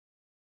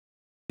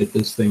Get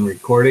this thing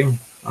recording.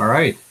 All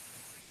right.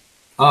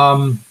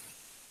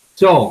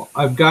 So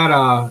I've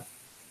got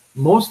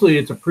mostly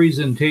it's a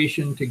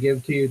presentation to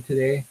give to you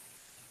today,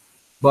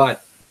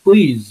 but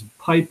please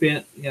pipe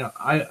in.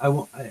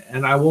 I'll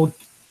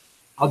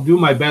do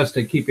my best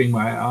at keeping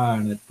my eye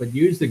on it, but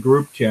use the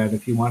group chat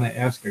if you want to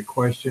ask a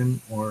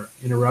question or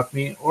interrupt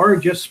me, or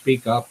just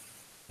speak up.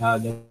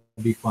 That'd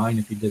be fine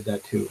if you did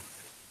that too.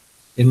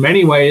 In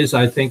many ways,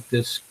 I think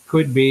this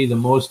could be the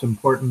most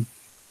important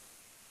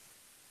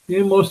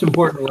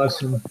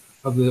lesson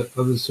of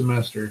the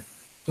semester.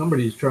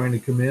 Somebody's trying to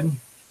come in.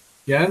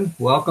 Jen,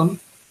 welcome.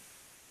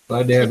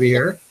 Glad to have you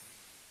here.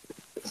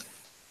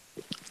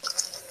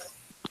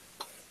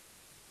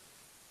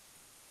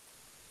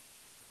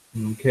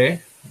 Okay,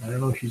 I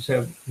don't know if she's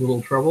having a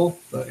little trouble,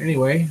 but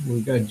anyway,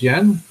 we've got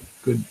Jen.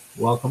 Good,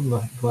 welcome.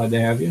 Glad to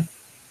have you.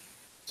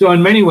 So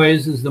in many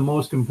ways, this is the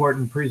most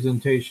important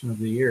presentation of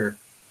the year.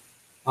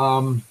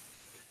 So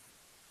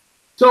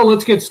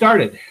let's get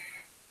started.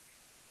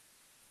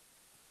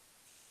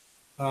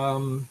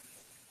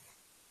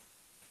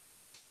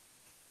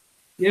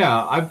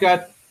 Yeah,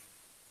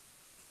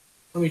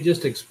 let me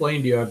just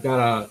explain to you, I've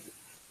got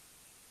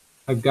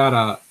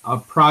a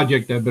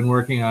project I've been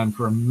working on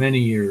for many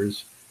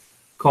years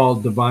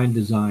called Divine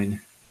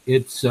Design.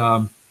 It's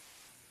a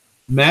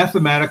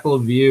mathematical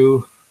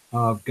view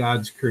of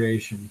God's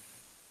creation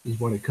is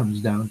what it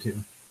comes down to.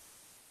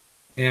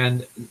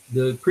 And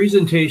the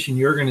presentation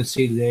you're going to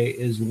see today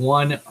is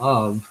one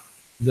of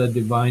the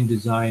Divine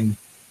Design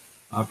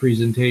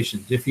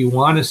presentations. If you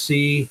want to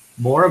see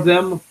more of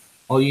them,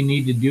 all you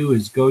need to do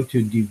is go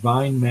to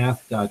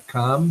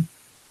divinemath.com.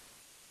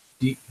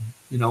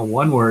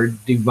 One word,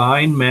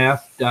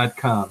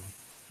 divinemath.com.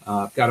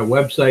 I've got a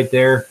website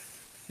there,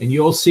 and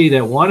you'll see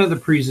that one of the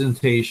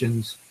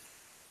presentations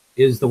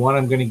is the one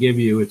I'm going to give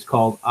you. It's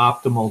called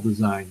Optimal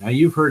Design. Now,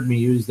 you've heard me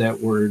use that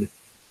word a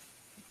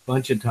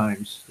bunch of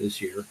times this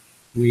year.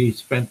 We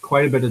spent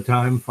quite a bit of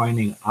time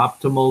finding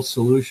optimal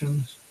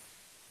solutions.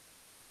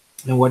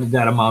 And what did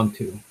that amount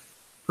to?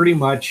 Pretty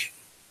much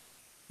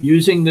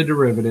using the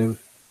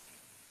derivative,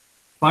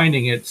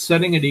 finding it,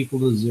 setting it equal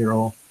to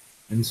 0,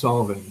 and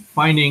solving.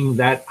 Finding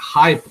that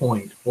high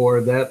point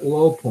or that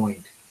low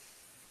point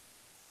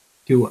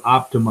to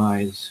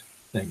optimize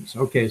things.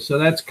 Okay, so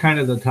that's kind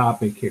of the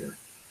topic here.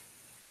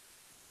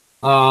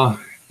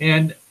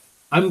 And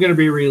I'm going to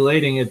be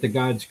relating it to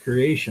God's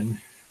creation.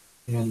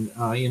 And,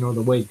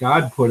 the way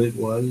God put it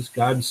was,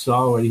 God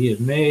saw what he had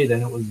made,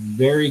 and it was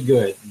very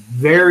good.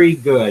 Very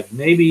good.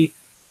 Maybe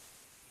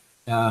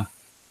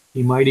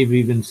he might have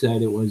even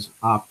said it was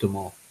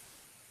optimal.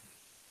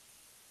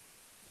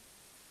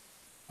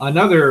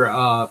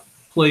 Another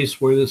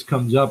place where this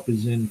comes up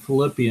is in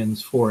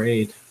Philippians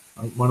 4:8,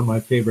 one of my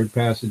favorite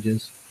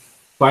passages.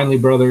 Finally,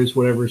 brothers,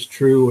 whatever is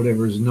true,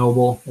 whatever is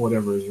noble,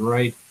 whatever is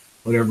right,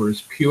 whatever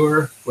is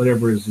pure,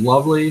 whatever is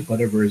lovely,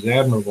 whatever is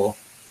admirable,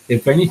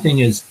 if anything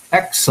is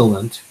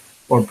excellent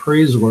or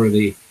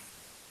praiseworthy,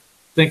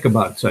 think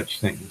about such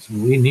things.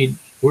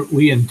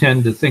 We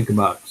intend to think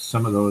about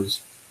some of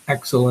those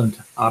excellent,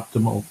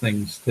 optimal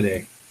things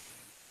today.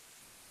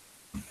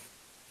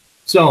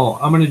 So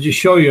I'm going to just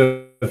show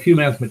you a few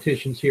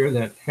mathematicians here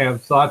that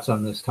have thoughts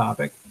on this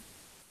topic.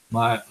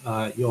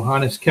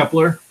 Johannes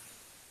Kepler,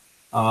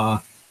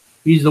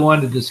 he's the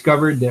one that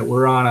discovered that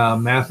we're on a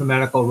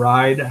mathematical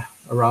ride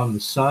around the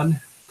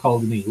sun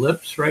called an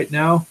ellipse right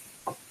now.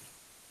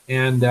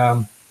 And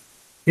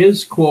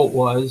his quote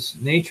was,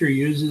 nature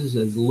uses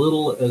as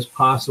little as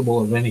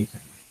possible of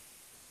anything.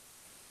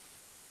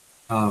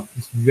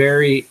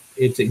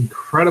 It's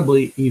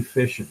incredibly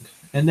efficient.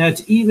 And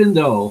that's even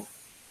though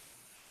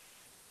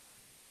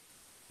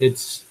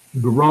it's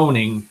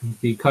groaning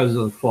because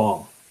of the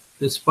fall.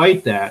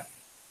 Despite that,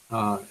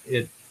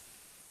 its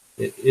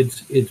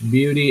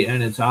beauty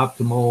and its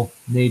optimal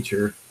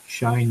nature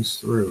shines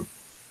through.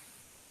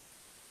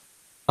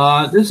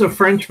 This is a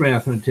French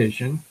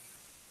mathematician,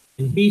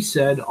 and he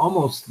said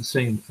almost the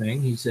same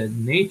thing. He said,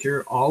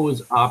 nature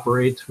always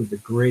operates with the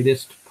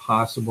greatest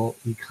possible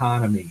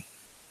economy.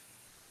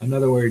 In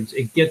other words,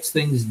 it gets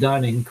things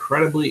done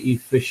incredibly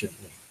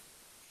efficiently.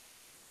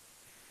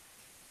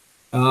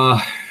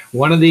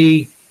 One of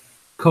the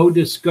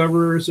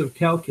co-discoverers of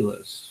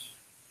calculus,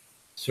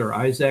 Sir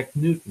Isaac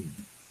Newton,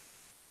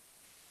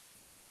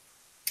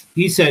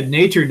 he said,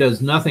 nature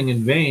does nothing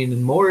in vain,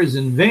 and more is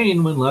in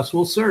vain when less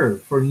will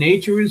serve. For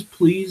nature is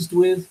pleased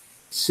with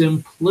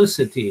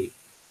simplicity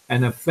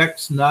and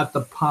affects not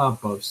the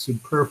pomp of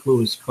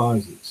superfluous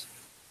causes.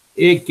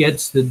 It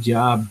gets the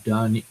job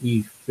done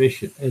as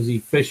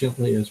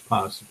efficiently as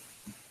possible.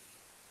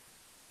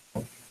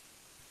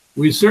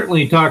 We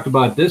certainly talked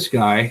about this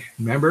guy.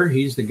 Remember,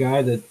 he's the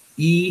guy that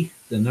the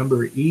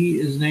number E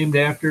is named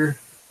after,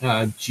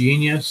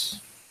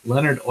 genius,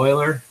 Leonhard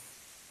Euler.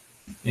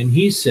 And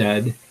he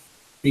said,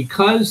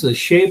 because the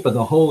shape of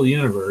the whole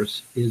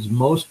universe is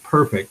most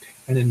perfect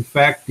and in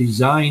fact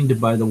designed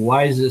by the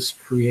wisest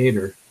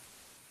creator,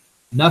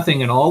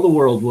 nothing in all the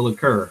world will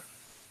occur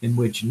in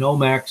which no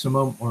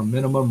maximum or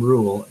minimum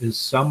rule is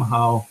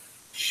somehow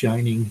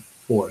shining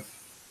forth.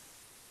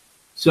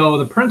 So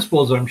the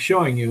principles I'm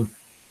showing you,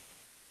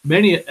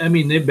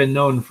 they've been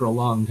known for a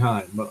long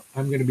time, but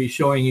I'm going to be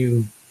showing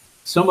you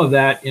some of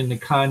that in the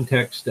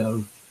context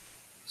of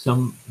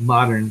some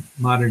modern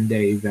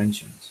day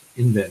inventions.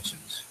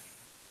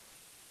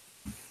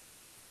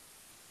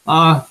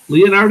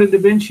 Leonardo da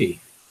Vinci,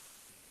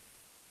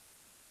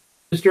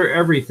 Mr.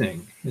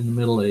 Everything in the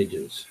Middle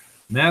Ages,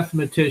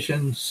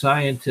 mathematician,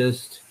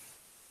 scientist,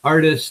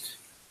 artist.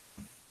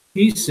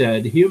 He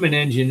said human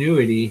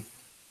ingenuity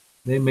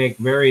may make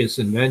various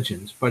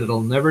inventions, but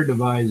it'll never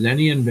devise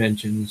any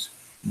inventions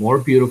more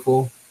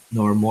beautiful,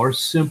 nor more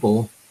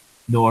simple,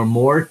 nor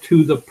more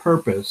to the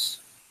purpose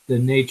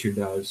than nature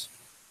does,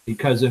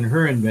 because in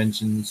her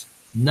inventions,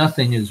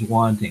 nothing is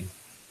wanting,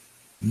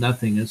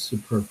 nothing is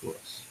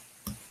superfluous.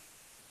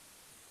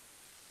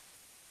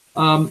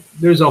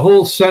 There's a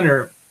whole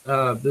center,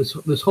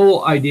 this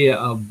whole idea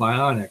of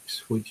bionics,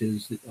 which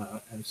is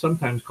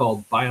sometimes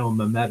called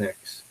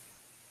biomimetics.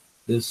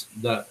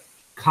 The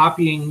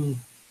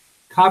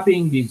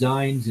copying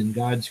designs in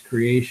God's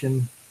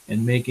creation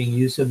and making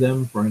use of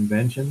them for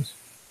inventions.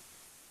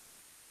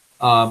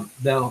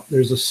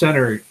 There's a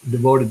center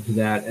devoted to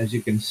that, as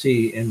you can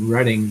see, in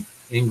Reading,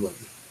 England.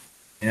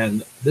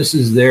 And this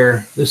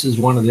is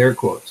one of their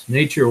quotes.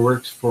 Nature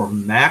works for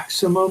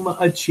maximum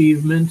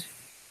achievement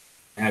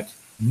at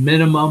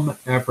minimum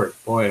effort.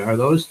 Boy, are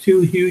those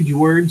two huge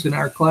words in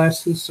our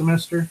class this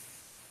semester?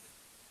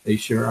 They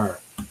sure are.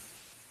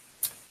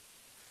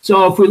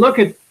 So if we look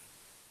at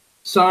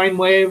sine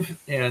wave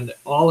and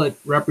all it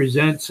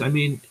represents,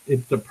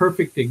 it's the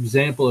perfect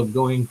example of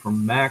going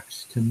from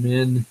max to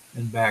min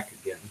and back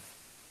again.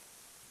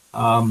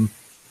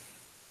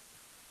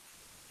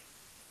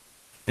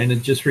 And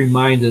it just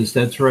reminds us,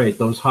 that's right,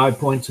 those high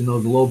points and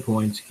those low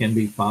points can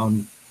be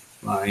found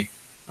by,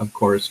 of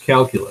course,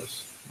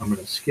 calculus. I'm going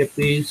to skip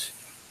these.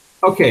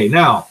 Okay,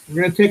 now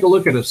we're going to take a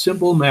look at a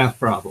simple math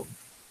problem.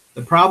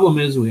 The problem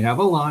is we have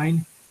a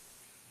line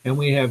and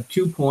we have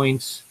 2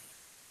 points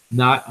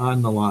not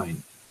on the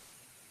line.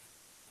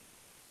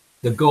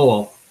 The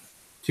goal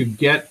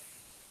to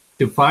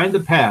find the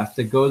path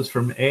that goes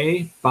from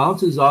A,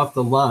 bounces off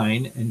the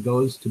line and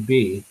goes to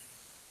B,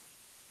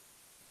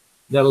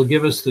 that'll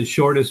give us the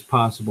shortest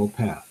possible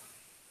path.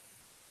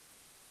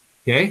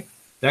 Okay,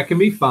 that can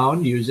be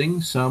found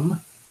using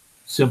some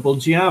simple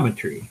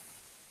geometry.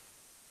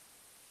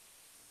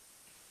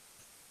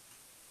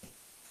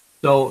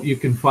 So you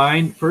can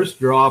first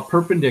draw a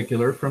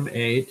perpendicular from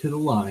A to the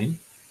line,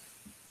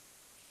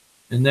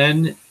 and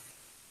then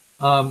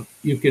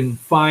you can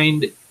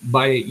find,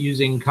 by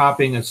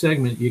copying a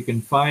segment, you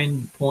can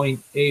find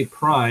point A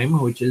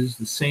prime, which is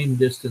the same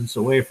distance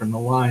away from the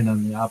line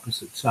on the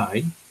opposite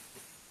side.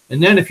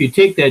 And then if you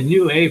take that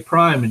new A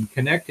prime and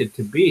connect it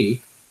to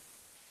B,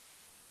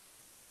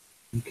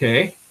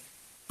 okay,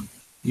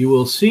 you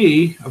will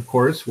see, of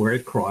course, where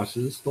it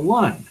crosses the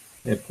line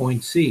at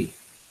point C.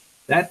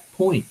 That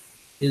point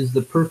is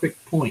the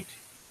perfect point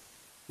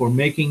for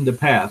making the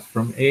path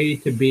from A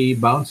to B,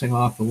 bouncing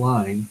off the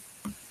line,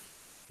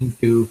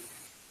 into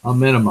a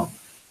minimum.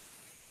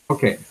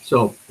 Okay,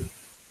 so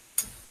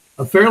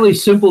a fairly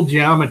simple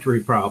geometry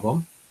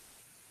problem,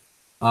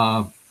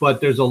 but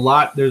there's a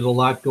lot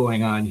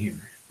going on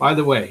here. By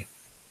the way,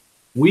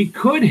 we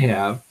could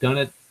have done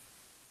it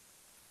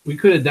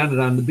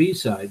on the B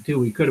side too.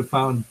 We could have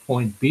found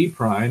point B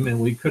prime and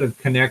we could have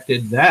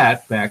connected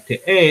that back to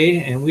A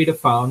and we'd have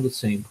found the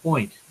same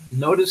point.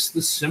 Notice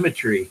the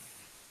symmetry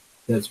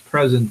that's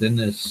present in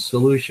this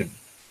solution.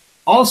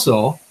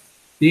 Also,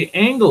 the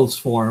angles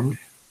formed,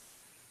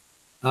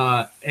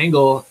 the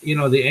angle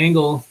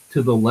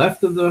to the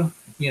left of the,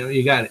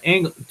 you got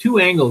two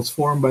angles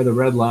formed by the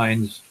red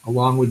lines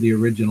along with the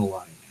original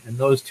line. And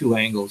those two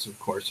angles, of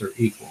course, are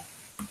equal.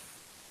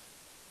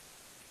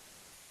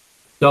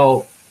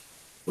 So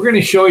we're going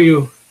to show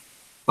you,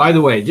 by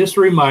the way, just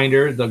a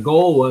reminder, the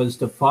goal was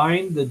to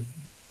find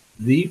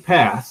the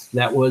path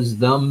that was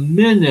the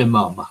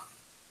minimum,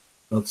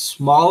 the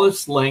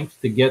smallest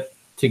length to get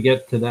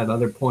to that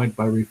other point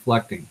by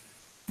reflecting.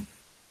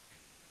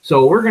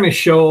 So we're going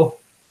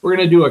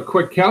to do a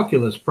quick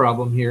calculus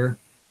problem here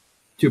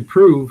to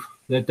prove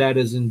that that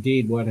is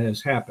indeed what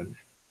has happened.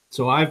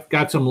 So I've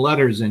got some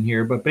letters in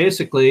here, but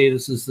basically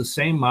this is the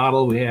same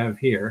model we have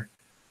here.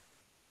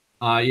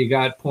 You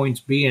got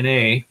points B and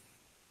A,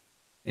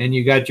 and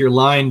you got your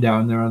line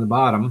down there on the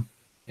bottom.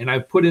 And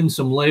I've put in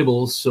some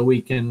labels so we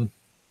can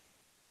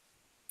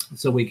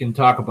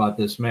talk about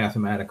this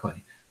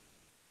mathematically.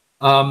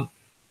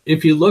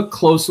 If you look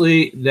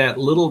closely, that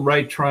little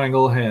right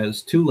triangle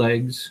has two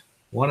legs.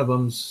 One of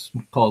them's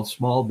called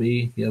small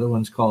b, the other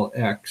one's called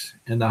x,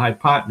 and the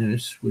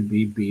hypotenuse would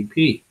be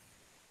BP.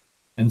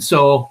 And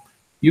so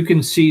you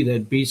can see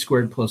that b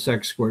squared plus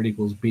x squared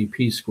equals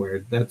bp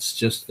squared. That's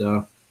just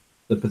the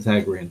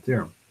Pythagorean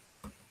theorem.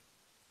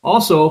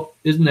 Also,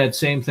 isn't that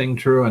same thing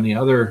true on the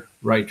other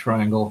right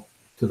triangle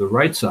to the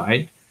right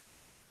side?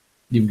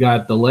 You've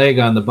got the leg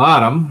on the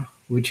bottom,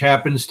 which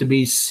happens to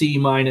be c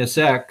minus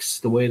x,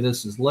 the way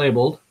this is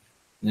labeled.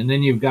 And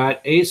then you've got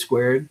a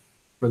squared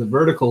for the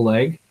vertical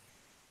leg.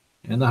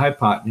 and the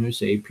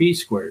hypotenuse AP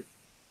squared.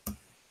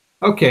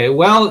 Okay,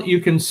 well, you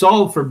can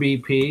solve for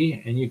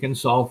BP and you can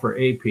solve for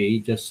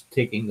AP just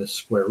taking the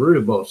square root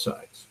of both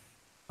sides.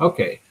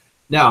 Okay,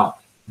 now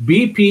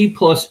BP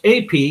plus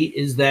AP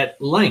is that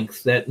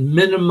length, that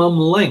minimum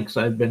length.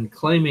 I've been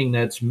claiming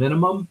that's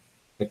minimum,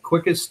 the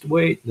quickest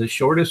way, the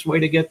shortest way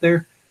to get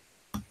there.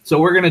 So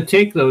we're going to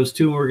take those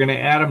two and we're going to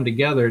add them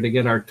together to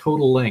get our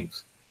total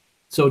length.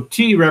 So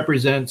T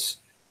represents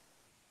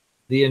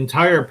the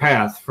entire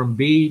path from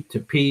B to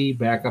P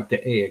back up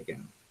to A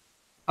again.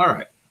 All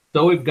right,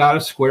 so we've got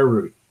a square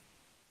root.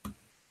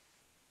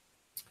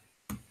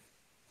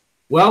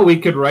 Well, we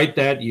could write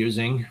that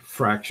using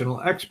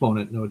fractional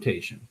exponent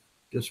notation,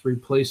 just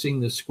replacing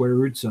the square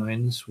root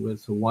signs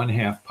with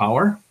 1/2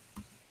 power.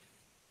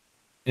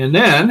 And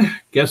then,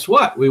 guess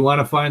what? We want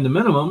to find the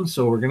minimum,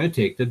 so we're going to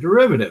take the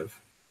derivative.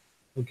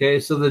 Okay,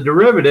 so the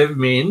derivative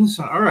means,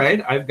 all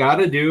right, I've got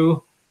to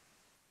do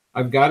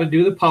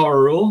the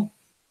power rule,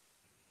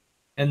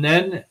 and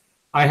then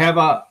I have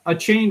a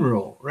chain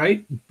rule,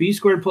 right? B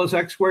squared plus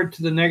x squared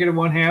to the negative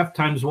 1/2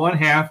 times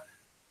 1/2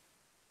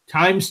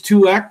 times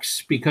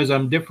 2x, because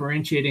I'm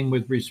differentiating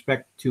with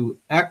respect to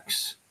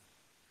x.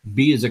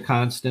 B is a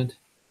constant.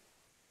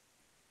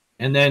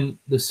 And then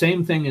the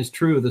same thing is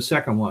true of the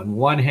second one.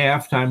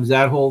 1/2 times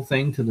that whole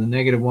thing to the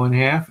negative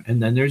 1/2.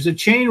 And then there's a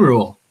chain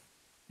rule.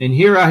 And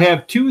here I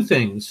have two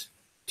things,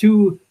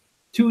 two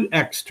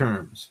x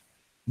terms.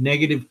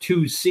 Negative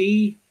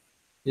 2c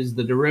is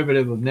the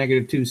derivative of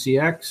negative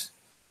 2cx,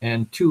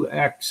 and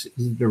 2x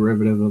is the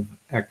derivative of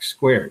x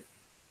squared.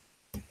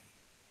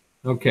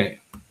 Okay.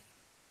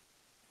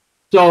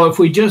 So if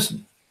we just,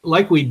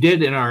 like we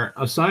did in our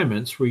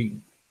assignments, we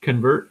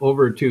convert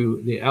over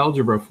to the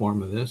algebra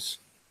form of this,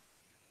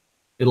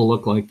 it'll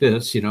look like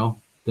this, you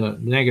know, the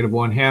negative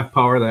 1/2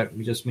 power, that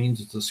just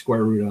means it's a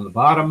square root on the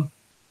bottom.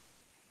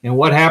 And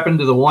what happened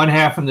to the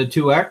 1/2 and the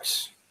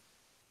 2x?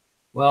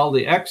 Well,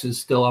 the x is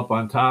still up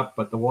on top,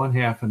 but the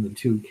 1/2 and the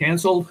 2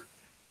 canceled.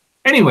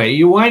 Anyway,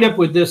 you wind up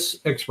with this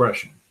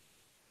expression.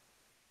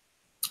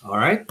 All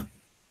right.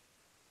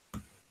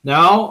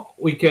 Now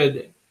we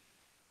could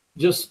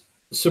just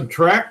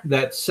subtract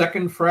that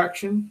second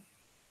fraction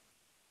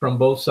from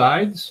both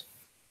sides,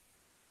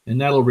 and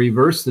that'll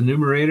reverse the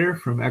numerator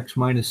from x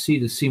minus c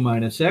to c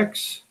minus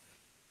x.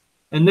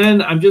 And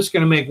then I'm just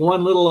going to make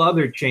one little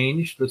other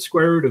change. The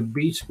square root of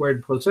b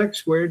squared plus x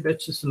squared,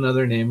 that's just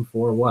another name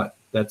for what?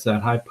 That's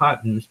that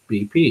hypotenuse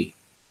BP.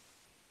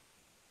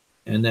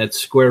 And that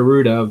square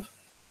root of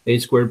a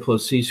squared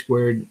plus c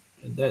squared,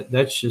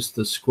 that's just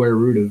the square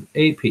root of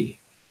AP.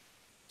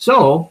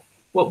 So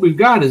what we've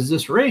got is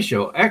this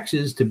ratio. X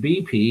is to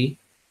BP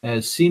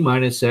as c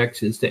minus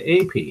x is to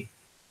AP.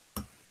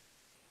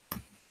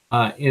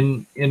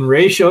 In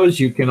ratios,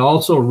 you can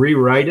also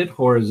rewrite it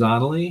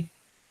horizontally.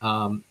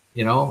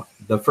 You know,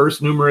 the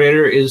first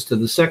numerator is to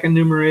the second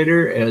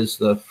numerator as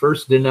the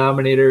first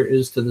denominator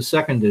is to the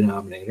second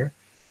denominator,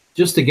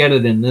 just to get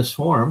it in this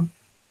form.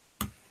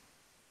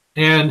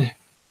 And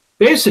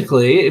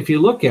basically, if you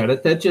look at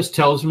it, that just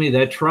tells me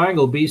that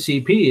triangle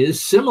BCP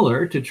is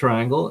similar to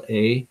triangle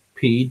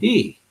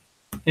APD.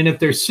 And if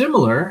they're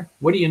similar,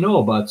 what do you know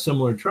about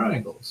similar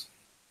triangles?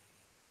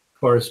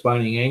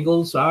 Corresponding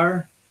angles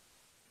are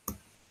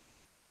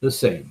the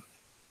same.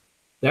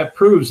 That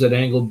proves that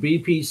angle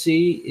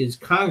BPC is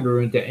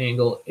congruent to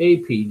angle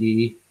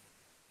APD.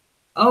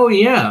 Oh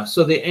yeah,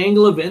 so the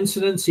angle of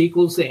incidence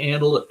equals the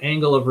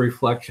angle of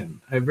reflection.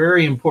 A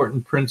very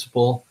important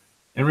principle.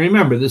 And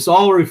remember, this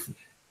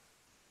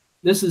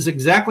is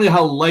exactly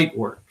how light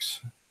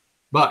works.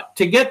 But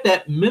to get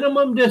that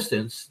minimum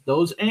distance,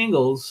 those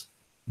angles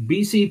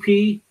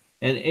BCP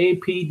and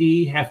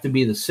APD have to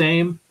be the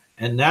same,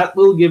 and that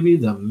will give you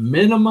the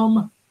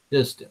minimum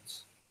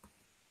distance.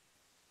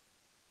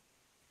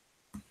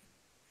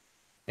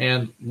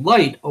 And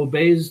light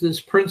obeys this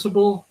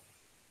principle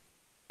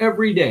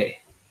every day.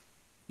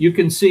 You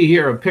can see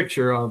here a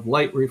picture of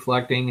light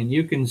reflecting, and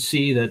you can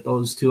see that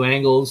those two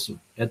angles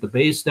at the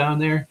base down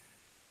there,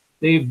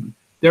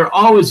 they're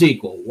always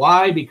equal.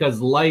 Why?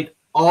 Because light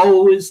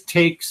always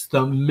takes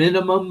the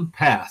minimum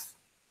path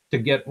to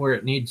get where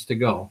it needs to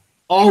go.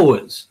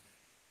 Always.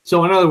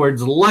 So in other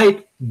words,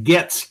 light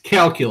gets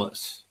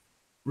calculus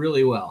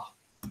really well.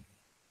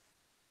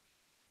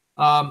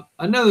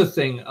 Another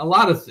thing,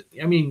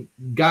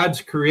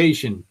 God's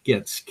creation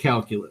gets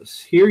calculus.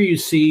 Here you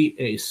see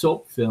a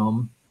soap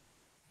film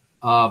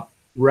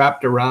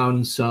wrapped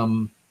around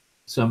some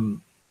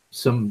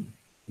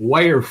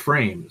wire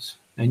frames.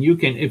 And you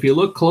can, if you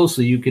look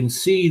closely, you can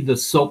see the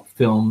soap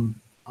film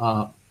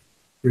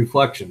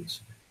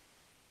reflections.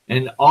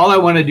 And all I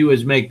want to do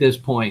is make this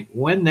point.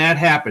 When that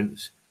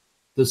happens,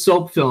 the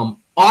soap film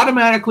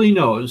automatically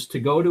knows to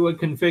go to a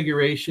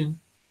configuration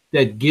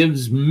that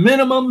gives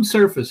minimum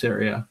surface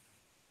area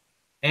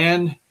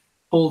and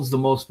holds the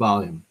most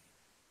volume.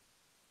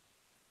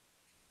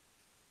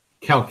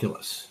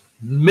 Calculus.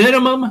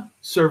 Minimum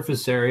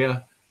surface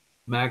area,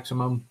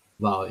 maximum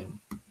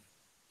volume.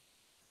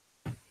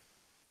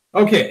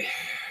 Okay,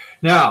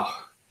 now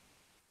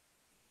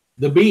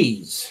the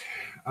B's.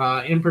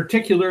 In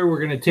particular, we're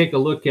going to take a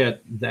look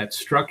at that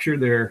structure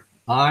they're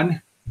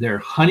on. Their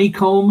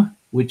honeycomb,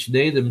 which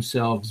they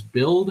themselves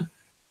build,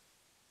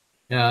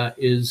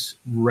 is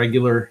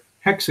regular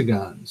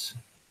hexagons.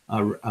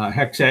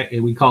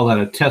 We call that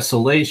a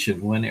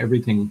tessellation, when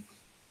everything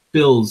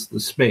fills the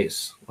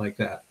space like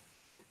that.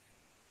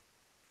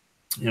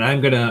 And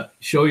I'm going to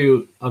show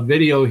you a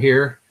video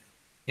here,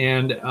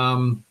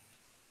 and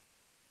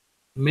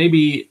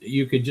maybe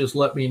you could just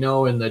let me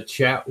know in the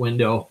chat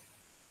window.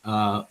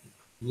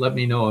 Let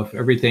me know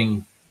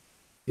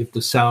if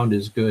the sound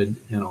is good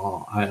and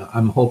all.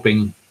 I'm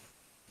hoping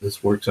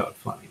this works out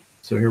fine.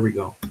 So here we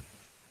go.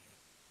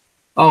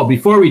 Oh,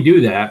 before we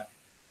do that,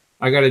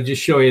 I got to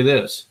just show you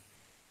this.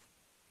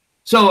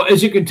 So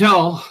as you can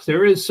tell,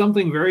 there is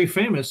something very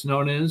famous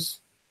known as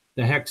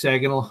the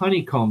hexagonal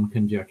honeycomb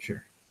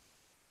conjecture.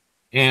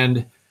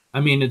 And I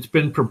mean, it's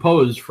been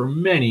proposed for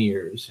many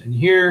years. And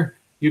here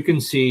you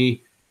can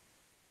see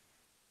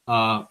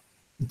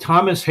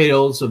Thomas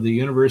Hales of the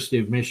University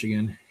of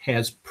Michigan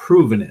has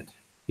proven it.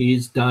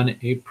 He's done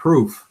a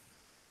proof.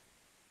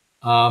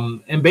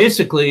 And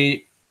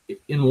basically,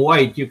 in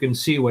white, you can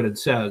see what it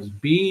says.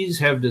 Bees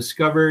have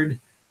discovered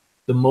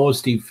the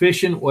most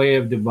efficient way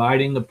of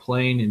dividing the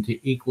plane into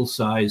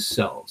equal-sized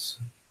cells.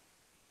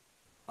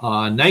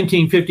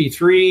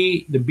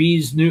 1953, the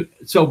bees knew.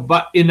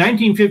 But in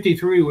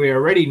 1953, we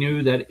already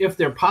knew that if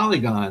they're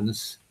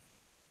polygons,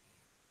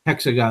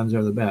 hexagons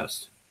are the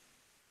best.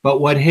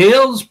 But what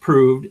Hales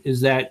proved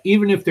is that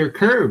even if they're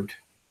curved,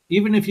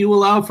 even if you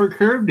allow for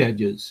curved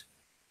edges,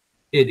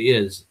 it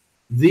is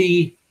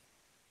the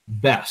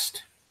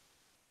best.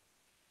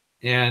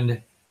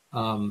 And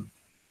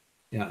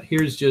yeah,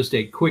 here's just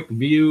a quick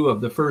view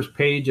of the first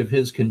page of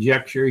his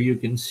conjecture. You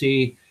can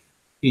see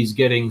he's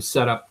getting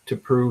set up to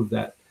prove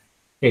that,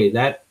 hey,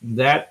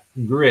 that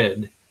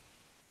grid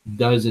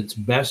does its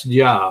best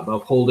job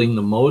of holding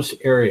the most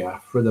area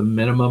for the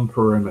minimum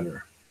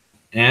perimeter.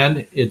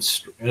 And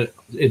it's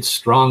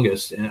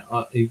strongest, and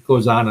it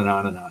goes on and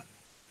on and on.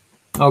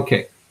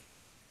 Okay,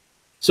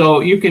 so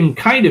you can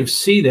kind of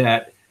see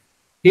that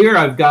here.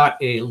 I've got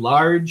a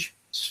large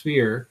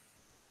sphere,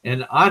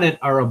 and on it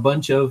are a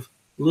bunch of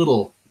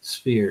little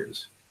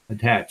spheres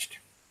attached.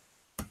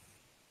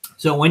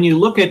 So when you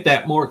look at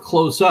that more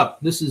close up,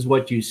 this is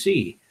what you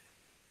see.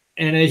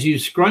 And as you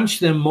scrunch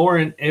them more,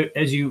 and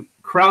as you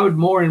crowd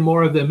more and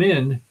more of them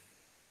in,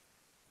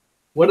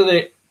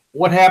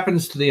 what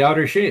happens to the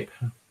outer shape?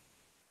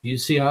 You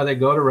see how they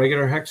go to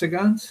regular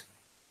hexagons?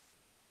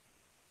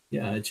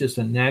 Yeah, it's just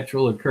a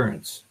natural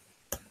occurrence.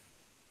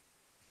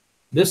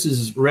 This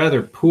is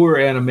rather poor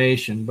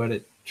animation, but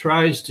it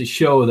tries to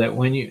show that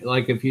when you,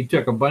 like if you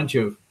took a bunch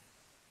of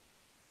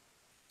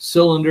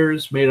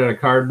cylinders made out of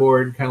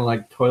cardboard, kind of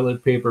like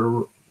toilet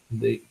paper,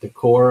 the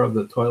core of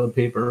the toilet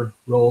paper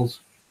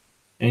rolls,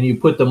 and you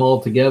put them all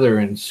together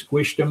and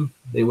squished them,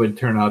 they would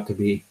turn out to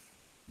be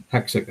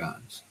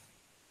hexagons.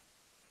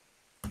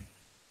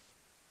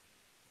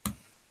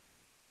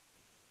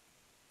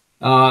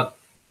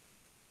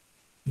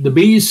 The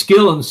bee's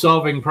skill in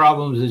solving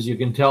problems, as you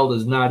can tell,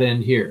 does not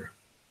end here.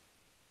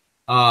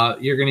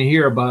 You're going to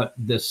hear about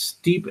the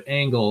steep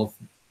angle.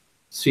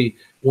 See,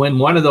 when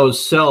one of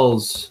those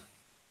cells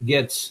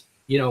gets,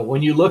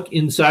 when you look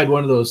inside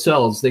one of those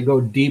cells, they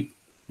go deep,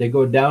 they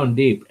go down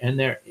deep, and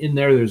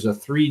there's a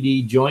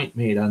 3D joint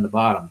made on the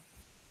bottom.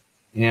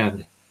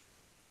 And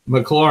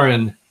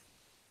Maclaurin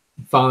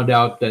found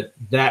out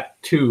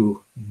that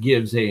too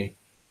gives a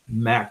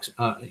max,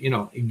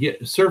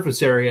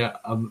 surface area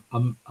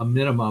a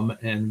minimum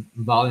and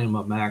volume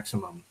a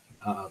maximum,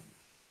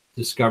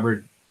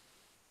 discovered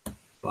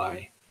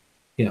by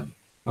him.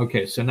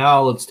 Okay, so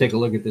now let's take a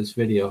look at this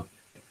video.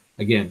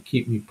 Again,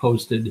 keep me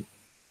posted.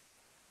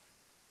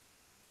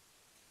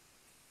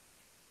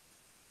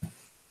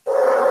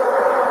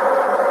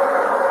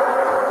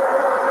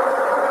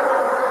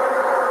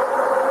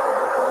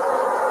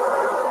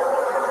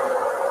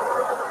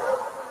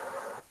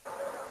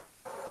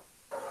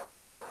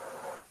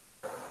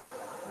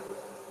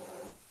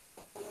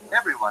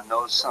 Everyone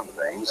knows some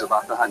things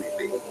about the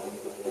honeybee.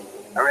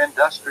 Her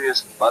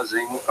industrious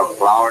buzzing from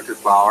flower to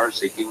flower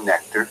seeking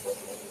nectar,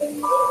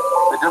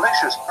 the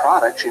delicious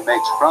product she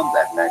makes from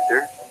that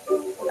nectar,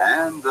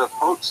 and the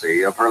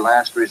potency of her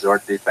last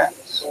resort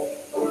defense.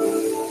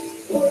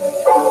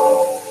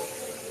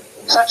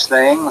 Such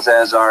things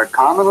as are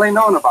commonly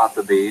known about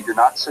the bee do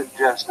not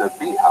suggest a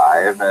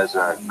beehive as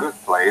a good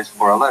place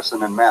for a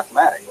lesson in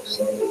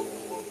mathematics.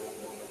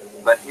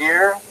 But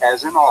here,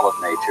 as in all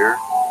of nature,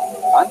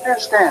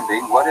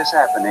 understanding what is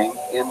happening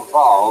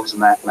involves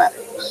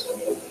mathematics,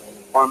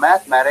 for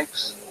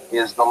mathematics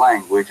is the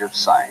language of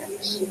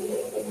science.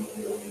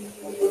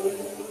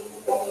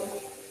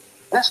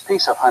 This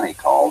piece of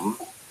honeycomb,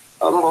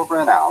 a little over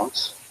an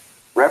ounce,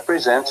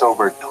 represents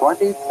over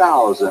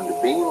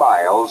 20,000 bee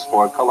miles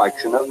for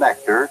collection of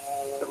nectar,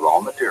 the raw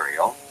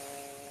material,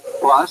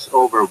 plus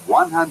over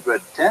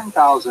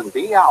 110,000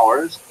 bee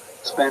hours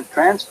spent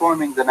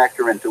transforming the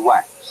nectar into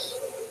wax,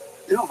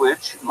 to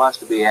which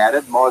must be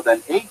added more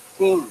than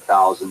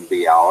 18,000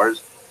 bee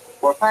hours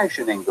for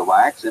fashioning the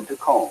wax into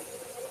comb,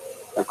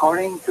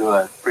 according to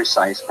a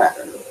precise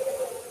pattern.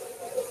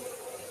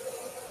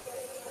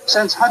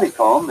 Since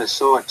honeycomb is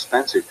so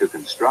expensive to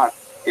construct,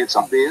 it's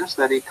obvious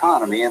that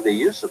economy in the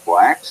use of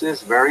wax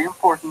is very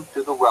important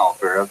to the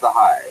welfare of the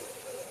hive.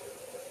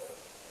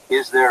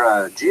 Is there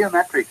a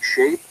geometric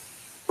shape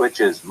which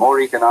is more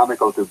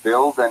economical to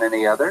build than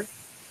any other?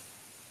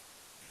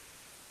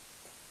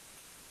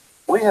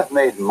 We have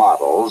made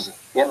models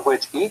in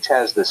which each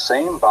has the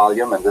same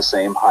volume and the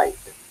same height.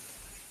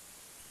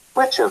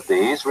 Which of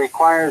these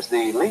requires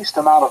the least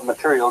amount of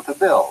material to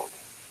build?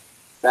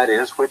 That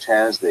is, which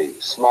has the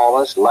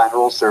smallest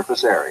lateral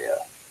surface area?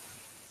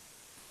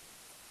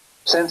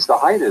 Since the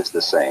height is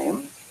the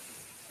same,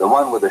 the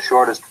one with the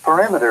shortest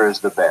perimeter is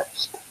the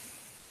best.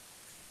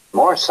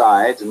 More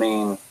sides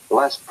mean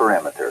less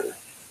perimeter.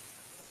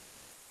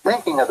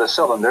 Thinking of the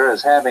cylinder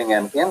as having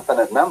an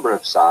infinite number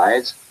of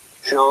sides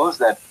shows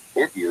that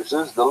it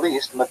uses the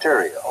least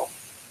material.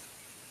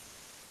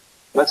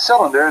 But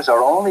cylinders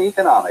are only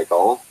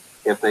economical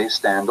if they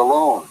stand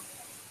alone.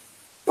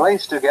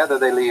 Placed together,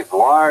 they leave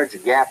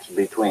large gaps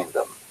between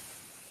them.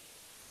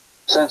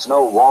 Since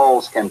no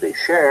walls can be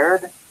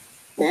shared,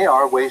 they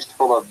are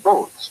wasteful of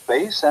both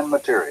space and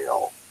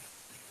material.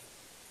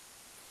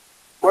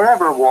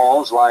 Wherever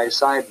walls lie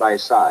side by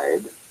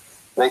side,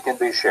 they can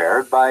be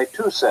shared by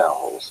two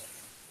cells.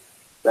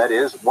 That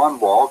is, one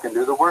wall can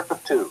do the work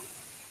of two.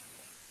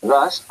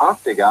 Thus,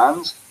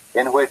 octagons,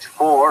 in which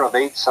 4 of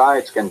 8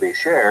 sides can be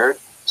shared,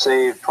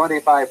 save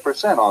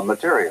 25% on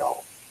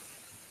material.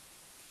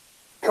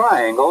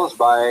 Triangles,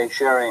 by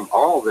sharing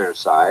all their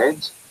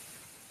sides,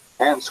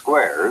 and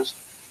squares,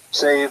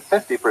 save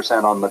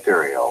 50% on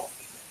material.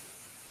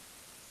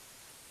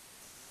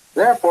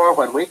 Therefore,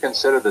 when we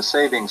consider the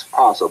savings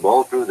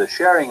possible through the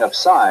sharing of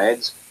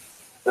sides,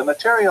 the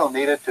material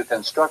needed to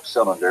construct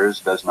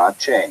cylinders does not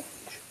change.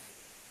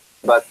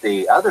 But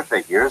the other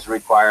figures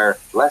require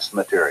less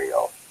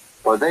material,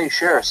 for they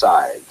share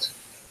sides.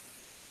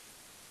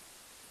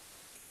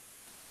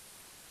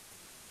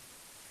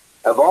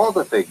 Of all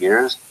the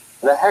figures,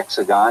 the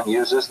hexagon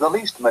uses the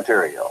least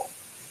material.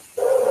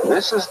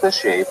 This is the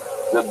shape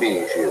the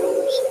bees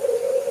use.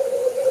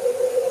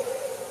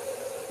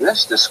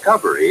 This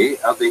discovery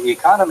of the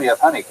economy of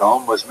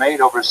honeycomb was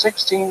made over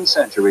 16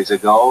 centuries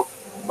ago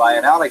by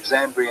an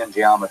Alexandrian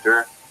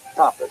geometer,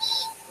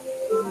 Tophus.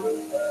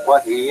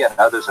 What he and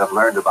others have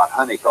learned about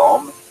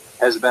honeycomb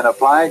has been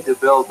applied to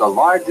build the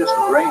largest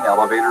grain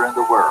elevator in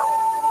the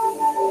world.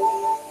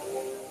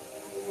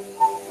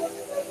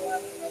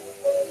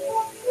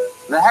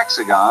 The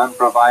hexagon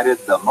provided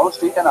the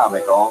most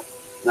economical,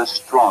 the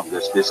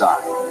strongest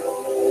design.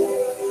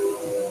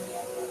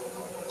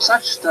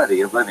 Such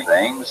study of living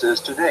things is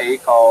today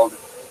called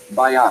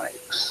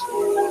bionics.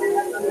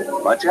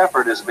 Much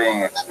effort is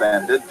being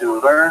expended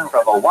to learn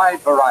from a wide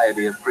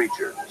variety of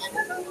creatures,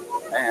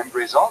 and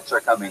results are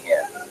coming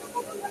in.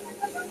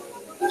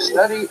 The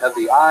study of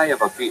the eye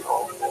of a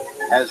beetle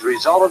has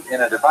resulted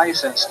in a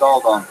device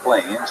installed on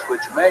planes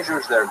which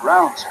measures their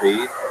ground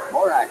speed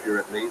more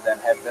accurately than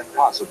had been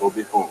possible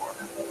before.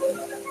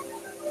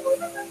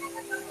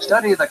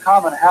 Study of the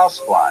common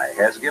housefly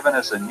has given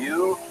us a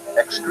new,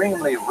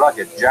 extremely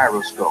rugged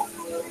gyroscope.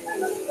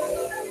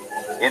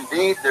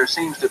 Indeed, there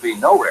seems to be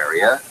no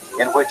area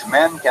in which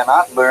men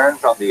cannot learn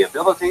from the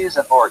abilities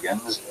and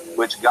organs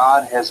which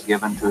God has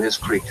given to his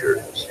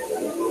creatures.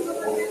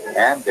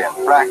 And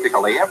in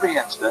practically every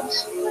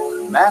instance,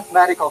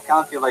 mathematical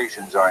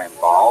calculations are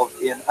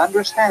involved in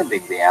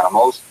understanding the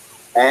animals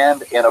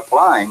and in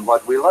applying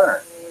what we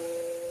learn.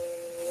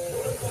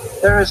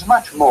 There is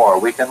much more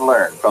we can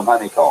learn from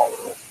honeycomb.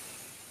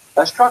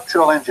 A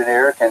structural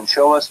engineer can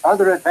show us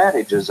other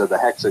advantages of the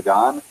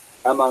hexagon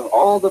among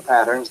all the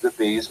patterns the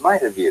bees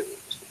might have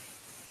used.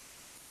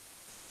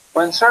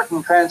 When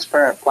certain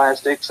transparent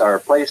plastics are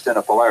placed in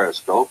a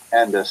polariscope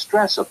and a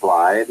stress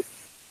applied,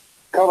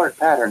 colored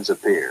patterns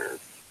appear.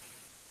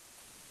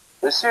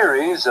 The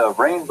series of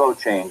rainbow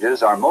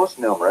changes are most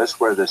numerous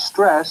where the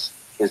stress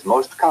is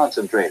most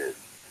concentrated,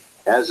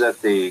 as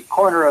at the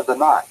corner of the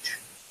notch,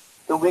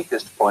 the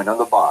weakest point on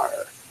the bar.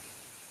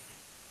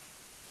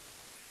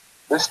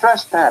 The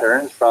stress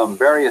patterns from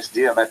various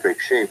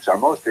geometric shapes are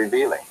most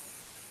revealing.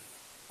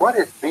 What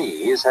if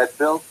bees had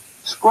built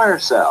square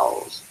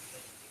cells?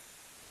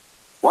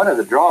 One of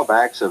the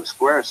drawbacks of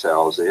square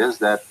cells is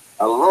that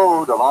a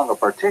load along a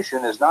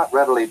partition is not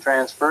readily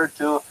transferred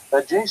to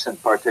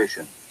adjacent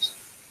partitions.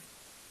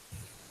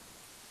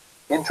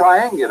 In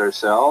triangular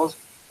cells,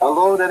 a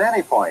load at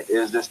any point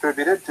is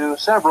distributed to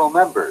several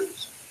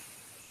members.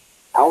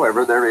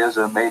 However, there is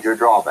a major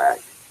drawback.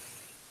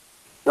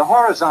 The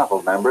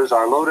horizontal members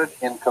are loaded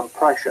in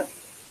compression.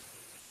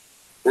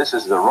 This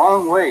is the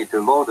wrong way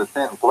to load a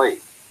thin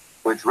plate,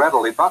 which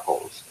readily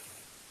buckles.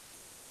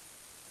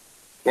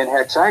 In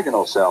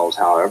hexagonal cells,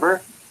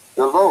 however,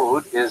 the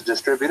load is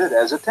distributed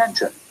as a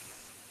tension.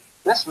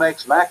 This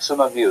makes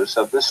maximum use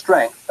of the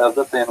strength of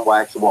the thin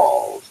wax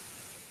walls.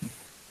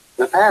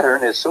 The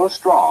pattern is so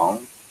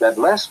strong that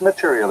less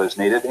material is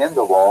needed in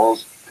the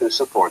walls to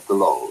support the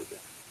load.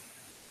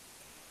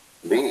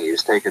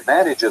 Bees take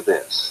advantage of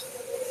this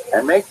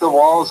and make the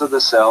walls of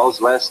the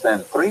cells less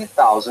than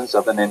 3/1000ths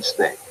of an inch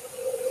thick,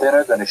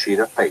 thinner than a sheet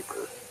of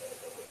paper.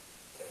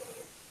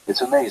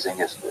 It's amazing,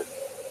 isn't it?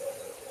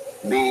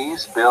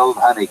 Bees build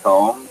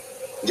honeycomb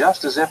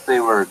just as if they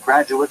were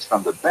graduates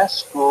from the best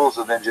schools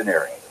of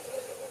engineering,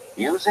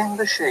 using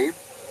the shape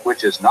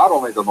which is not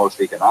only the most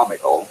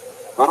economical,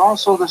 but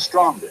also the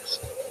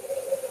strongest.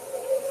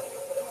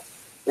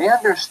 The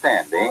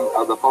understanding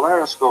of the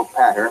polariscope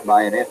pattern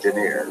by an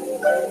engineer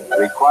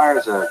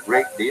requires a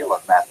great deal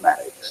of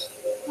mathematics.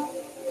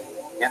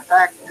 In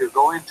fact, to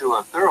go into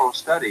a thorough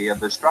study of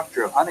the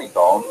structure of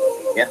honeycomb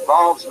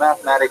involves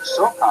mathematics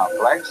so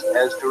complex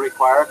as to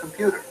require a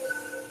computer.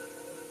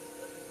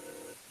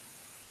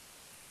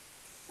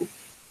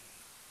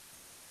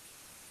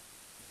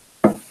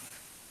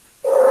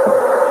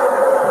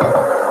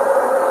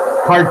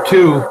 Part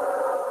 2.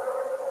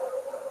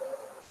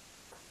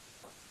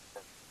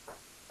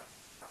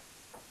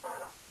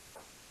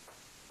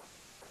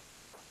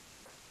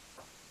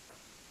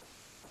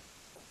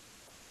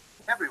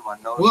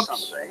 Everyone knows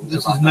Whoops, something.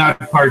 this is not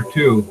part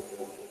 2.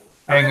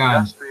 Hang on.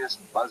 Industrious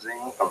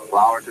buzzing from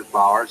flower to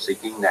flower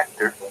seeking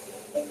nectar.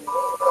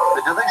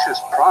 The delicious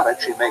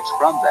product she makes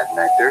from that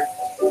nectar.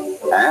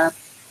 And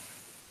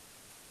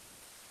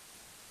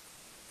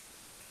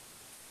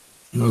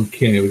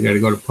Okay, we got to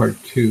go to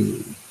part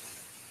 2.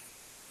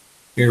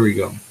 Here we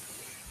go.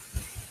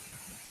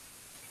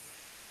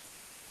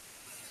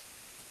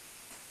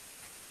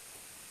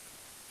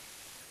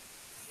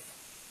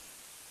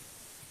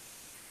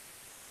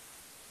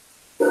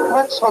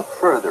 let's look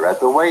further at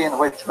the way in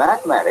which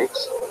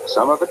mathematics,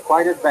 some of it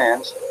quite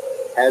advanced,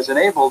 has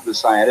enabled the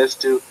scientists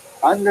to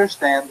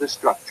understand the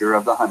structure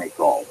of the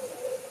honeycomb.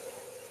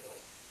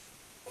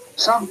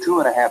 Some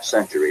 2.5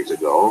 centuries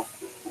ago,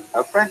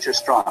 a French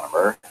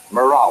astronomer,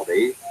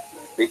 Maraldi,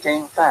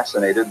 became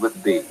fascinated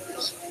with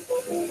bees.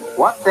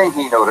 One thing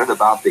he noted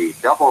about the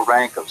double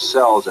rank of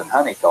cells in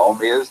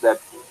honeycomb is that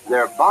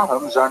their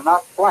bottoms are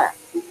not flat,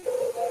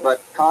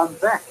 but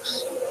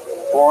convex,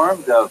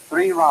 formed of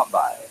 3 rhombi.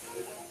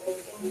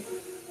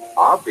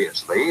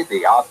 Obviously,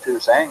 the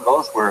obtuse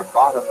angles where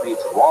bottom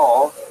meets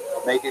wall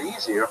make it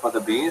easier for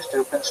the bees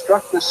to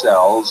construct the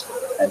cells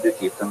and to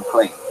keep them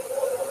clean.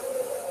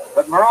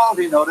 But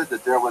Maraldi noted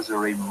that there was a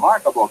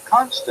remarkable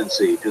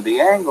constancy to the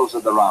angles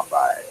of the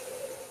rhombi.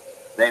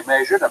 They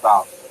measured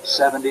about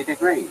 70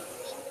 degrees.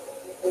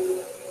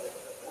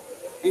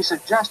 He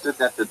suggested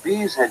that the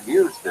bees had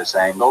used this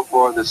angle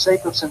for the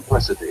sake of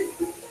simplicity.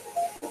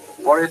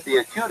 For if the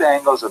acute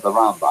angles of the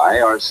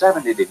rhombi are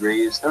 70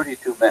 degrees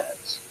 32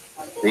 minutes,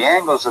 the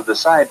angles of the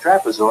side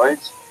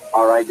trapezoids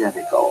are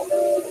identical.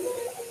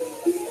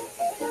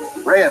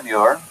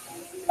 Réaumur,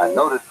 a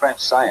noted French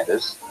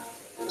scientist,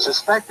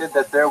 suspected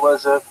that there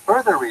was a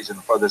further reason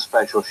for the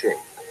special shape.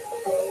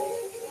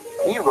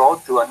 He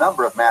wrote to a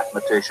number of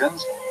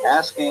mathematicians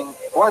asking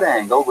what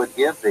angle would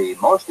give the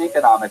most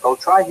economical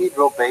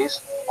trihedral base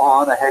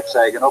on a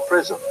hexagonal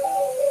prism.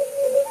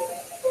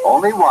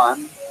 Only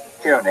one,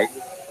 Koenig,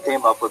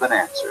 came up with an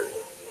answer.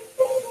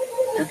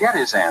 To get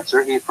his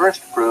answer, he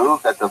first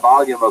proved that the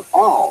volume of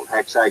all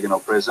hexagonal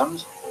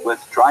prisms with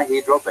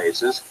trihedral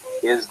bases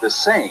is the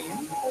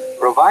same,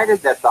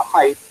 provided that the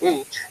height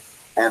h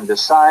and the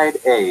side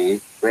A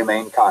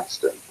remain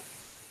constant.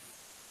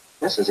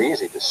 This is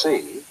easy to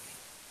see.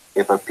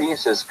 If a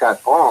piece is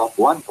cut off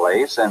one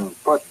place and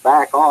put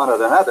back on at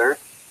another,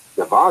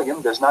 the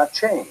volume does not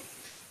change.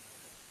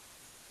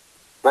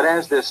 But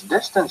as this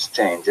distance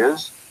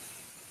changes,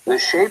 the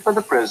shape of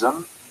the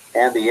prism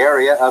and the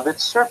area of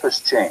its surface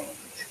change.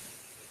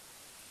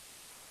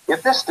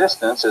 If this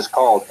distance is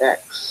called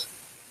x,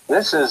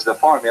 this is the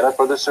formula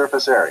for the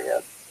surface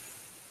area.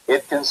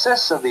 It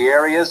consists of the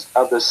areas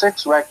of the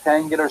 6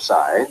 rectangular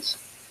sides,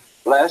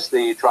 less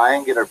the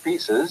triangular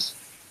pieces,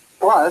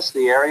 plus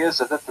the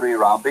areas of the 3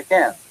 rhombic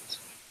ends,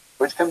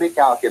 which can be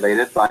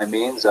calculated by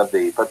means of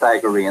the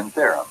Pythagorean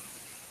theorem.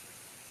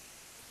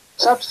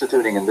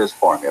 Substituting in this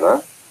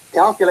formula,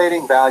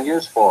 calculating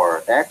values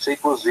for x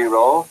equals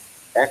 0,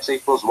 x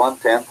equals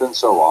 1/10, and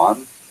so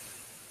on,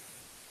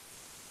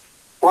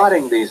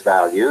 plotting these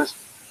values,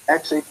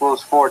 x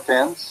equals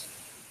 4/10,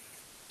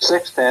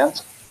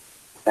 6/10,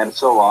 and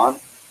so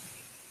on,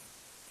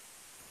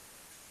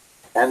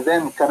 and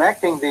then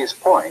connecting these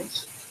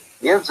points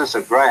gives us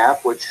a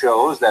graph which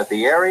shows that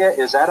the area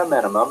is at a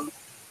minimum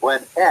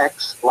when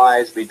x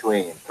lies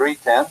between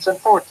 3/10 and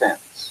 4/10.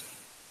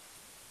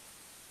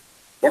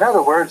 In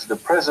other words, the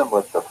prism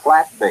with the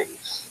flat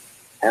base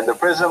and the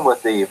prism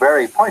with the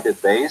very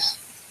pointed base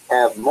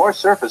have more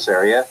surface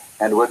area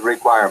and would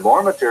require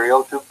more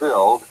material to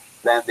build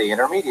than the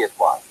intermediate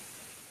one.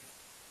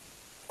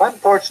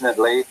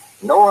 Unfortunately,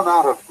 no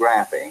amount of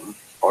graphing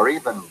or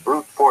even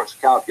brute force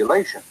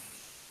calculation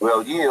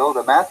will yield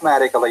a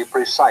mathematically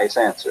precise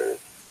answer.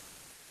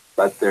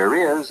 But there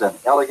is an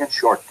elegant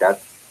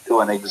shortcut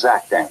to an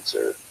exact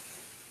answer.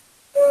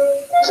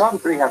 Some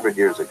 300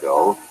 years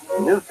ago,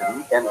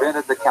 Newton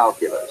invented the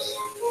calculus.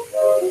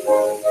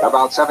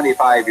 About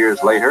 75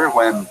 years later,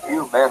 when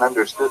few men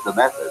understood the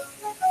method,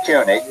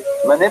 Koenig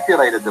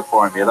manipulated the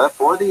formula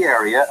for the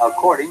area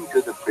according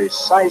to the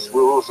precise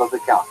rules of the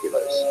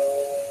calculus.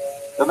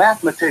 The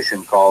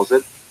mathematician calls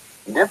it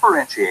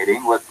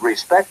differentiating with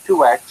respect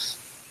to x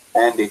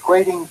and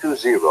equating to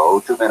 0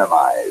 to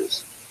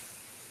minimize.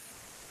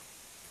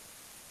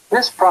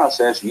 This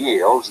process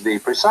yields the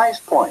precise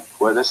point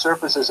where the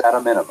surface is at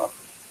a minimum.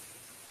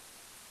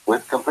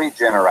 With complete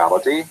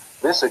generality,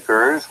 this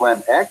occurs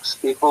when x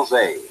equals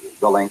a,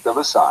 the length of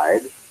a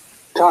side,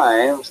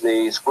 times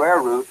the square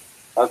root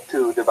of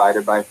 2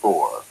 divided by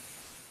 4.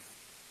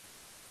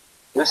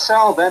 The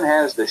cell then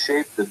has the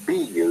shape the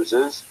bee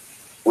uses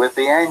with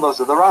the angles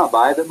of the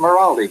rhombi that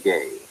Maraldi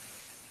gave.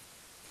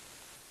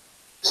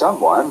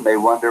 Someone may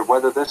wonder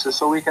whether this is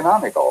so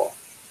economical.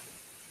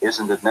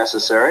 Isn't it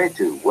necessary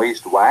to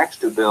waste wax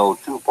to build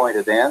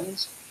two-pointed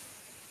ends?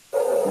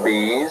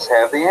 Bees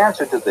have the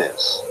answer to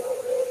this.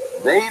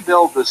 They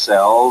build the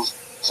cells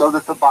so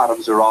that the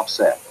bottoms are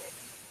offset.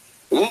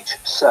 Each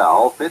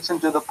cell fits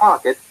into the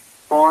pocket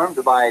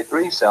formed by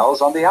 3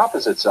 cells on the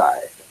opposite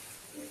side.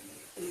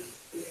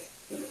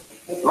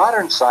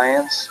 Modern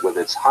science, with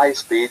its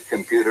high-speed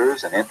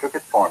computers and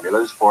intricate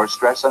formulas for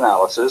stress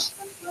analysis,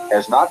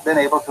 has not been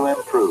able to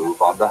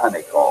improve on the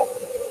honeycomb.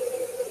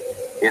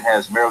 It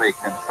has merely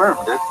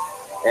confirmed it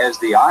as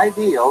the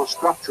ideal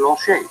structural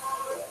shape.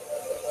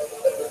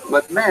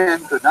 But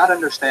man could not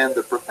understand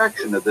the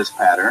perfection of this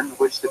pattern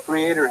which the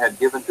Creator had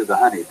given to the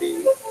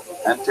honeybee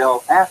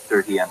until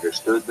after he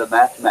understood the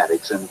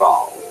mathematics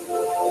involved.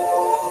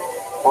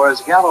 For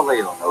as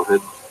Galileo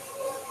noted,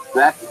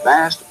 that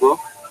vast book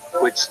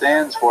which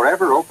stands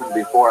forever open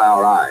before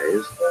our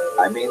eyes,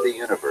 I mean the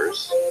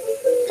universe,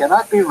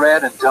 cannot be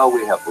read until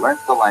we have learnt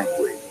the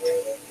language.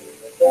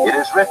 It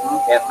is written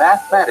in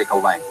mathematical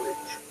language,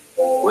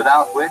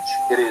 without which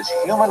it is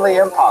humanly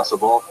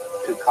impossible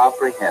to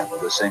comprehend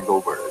the single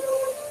word.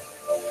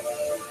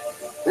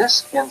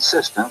 This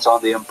insistence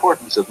on the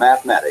importance of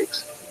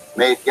mathematics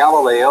made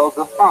Galileo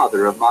the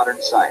father of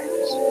modern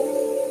science,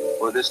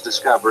 for this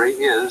discovery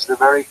is the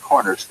very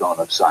cornerstone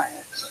of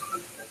science.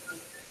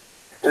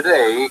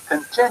 Today,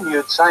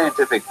 continued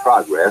scientific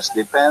progress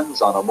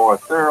depends on a more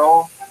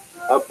thorough,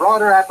 a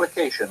broader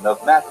application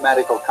of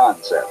mathematical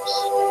concepts.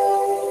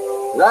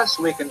 Thus,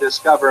 we can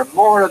discover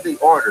more of the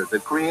order the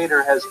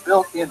Creator has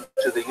built into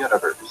the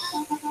universe.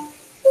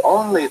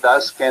 Only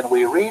thus can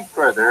we read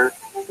further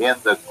in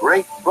the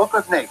great book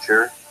of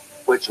nature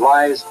which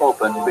lies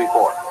open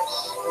before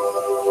us.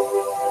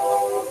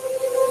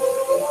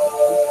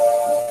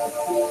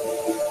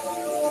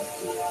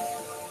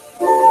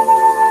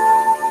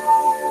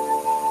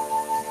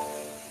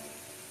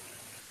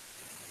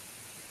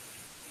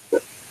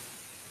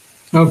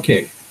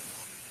 Okay.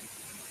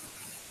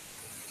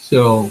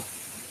 So,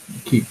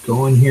 keep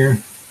going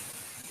here.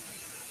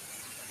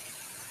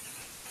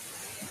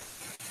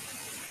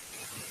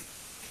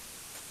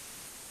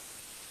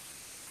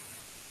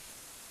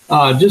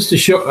 Just to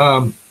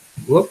show,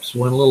 whoops,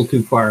 went a little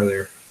too far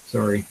there.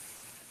 Sorry.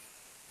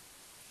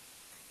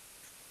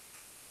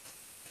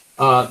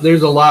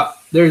 There's a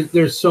lot,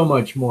 there's so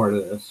much more to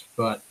this,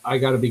 but I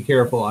got to be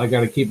careful. I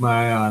got to keep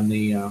my eye on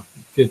the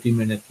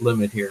 50-minute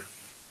limit here.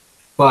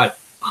 But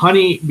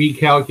honeybee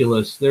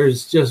calculus,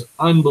 there's just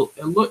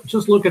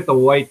just look at the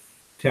white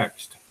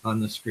text on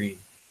the screen.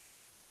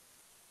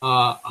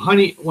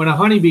 When a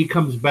honeybee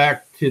comes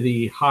back to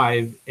the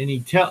hive and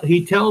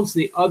he tells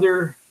the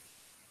other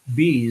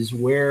bees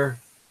where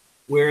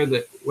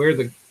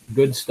the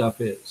good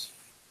stuff is,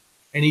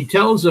 and he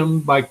tells them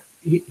by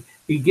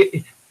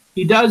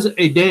he does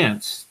a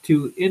dance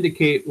to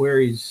indicate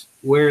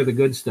where the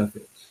good stuff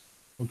is.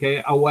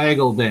 Okay, a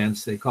waggle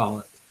dance they call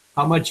it.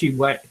 How much he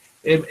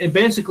it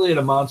basically it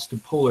amounts to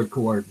polar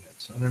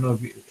coordinates. I don't know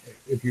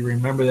if you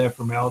remember that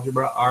from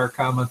algebra, r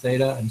comma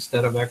theta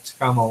instead of x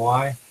comma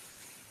y.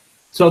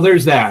 So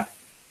there's that.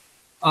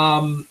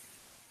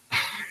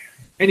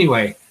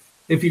 Anyway,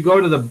 if you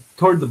go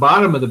toward the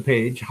bottom of the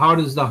page, how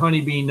does the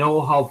honeybee know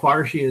how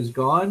far she has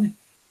gone?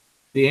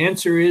 The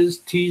answer is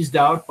teased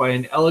out by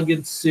an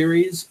elegant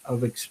series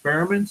of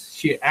experiments.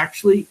 She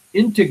actually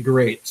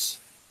integrates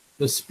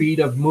the speed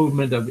of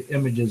movement of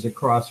images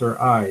across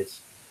her eyes.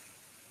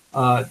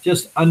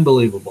 Just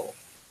unbelievable.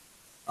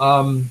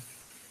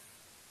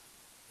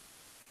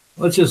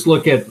 Let's just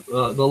look at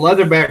the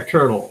leatherback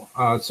turtle.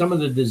 Some of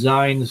the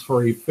designs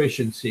for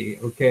efficiency.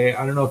 Okay,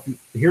 I don't know if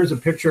here's a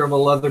picture of a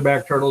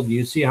leatherback turtle. Do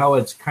you see how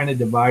it's kind of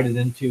divided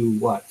into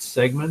what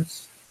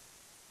segments?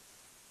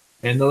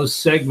 And those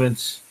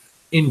segments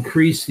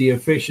increase the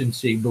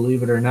efficiency,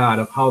 believe it or not,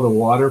 of how the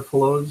water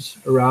flows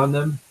around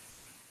them.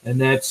 And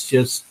that's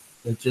just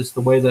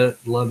the way the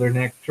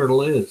leatherneck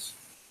turtle is.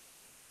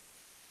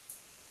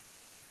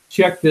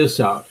 Check this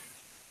out.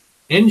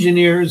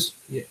 Engineers,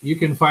 you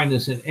can find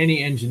this in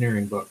any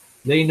engineering book.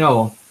 They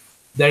know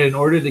that in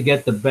order to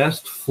get the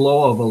best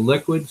flow of a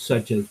liquid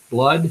such as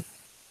blood,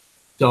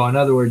 so in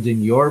other words,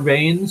 in your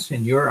veins,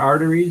 in your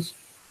arteries,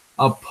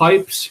 a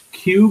pipe's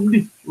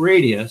cubed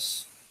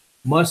radius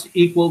must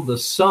equal the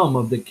sum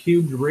of the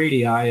cubed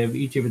radii of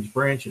each of its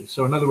branches.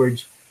 So in other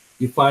words,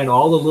 You find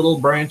all the little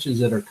branches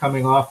that are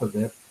coming off of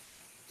it.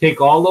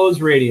 Take all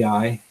those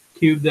radii,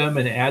 cube them,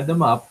 and add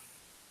them up.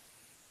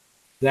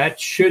 That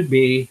should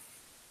be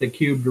the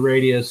cubed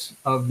radius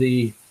of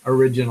the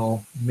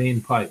original main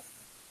pipe.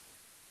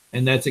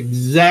 And that's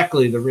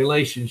exactly the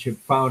relationship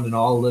found in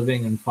all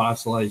living and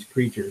fossilized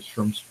creatures,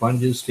 from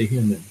sponges to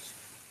humans.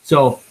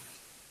 So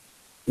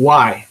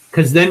why?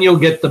 Because then you'll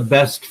get the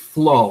best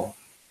flow.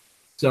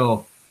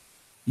 So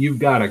you've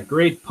got a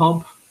great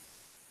pump,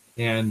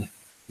 and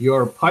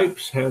your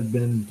pipes have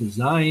been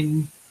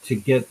designed to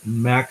get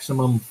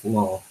maximum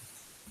flow.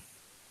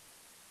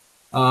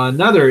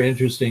 Another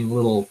interesting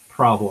little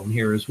problem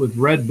here is with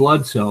red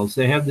blood cells.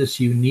 They have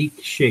this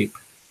unique shape.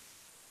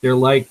 They're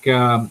like,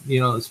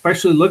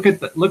 especially look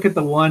at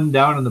the one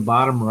down in the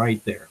bottom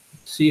right there.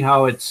 See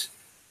how it's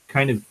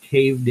kind of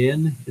caved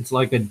in? It's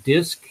like a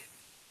disc,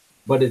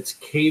 but it's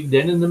caved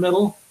in the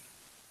middle.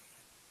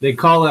 They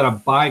call that a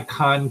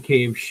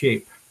biconcave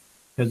shape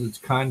because it's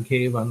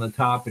concave on the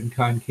top and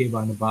concave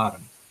on the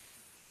bottom.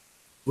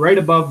 Right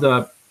above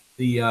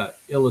the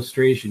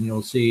illustration,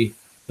 you'll see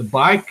the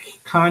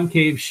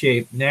biconcave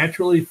shape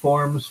naturally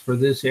forms for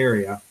this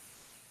area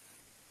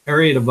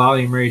to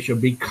volume ratio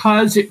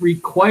because it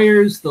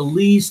requires the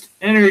least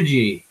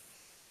energy.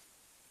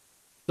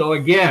 So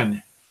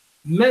again,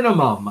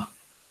 minimum,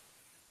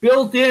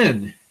 built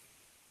in,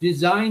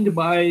 designed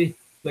by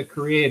the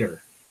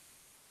creator.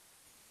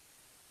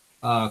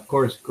 Of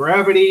course,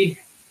 gravity.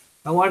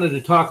 I wanted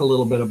to talk a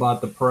little bit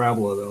about the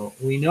parabola, though.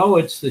 We know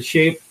it's the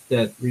shape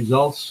that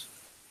results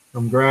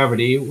from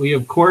gravity. We,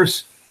 of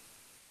course,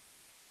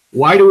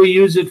 why do we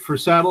use it for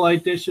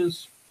satellite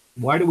dishes?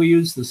 Why do we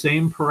use the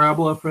same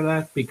parabola for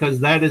that? Because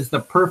that is the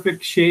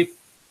perfect shape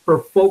for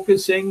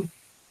focusing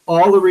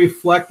all the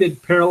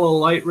reflected parallel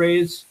light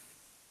rays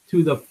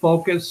to the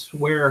focus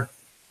where,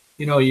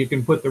 you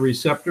can put the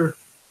receptor.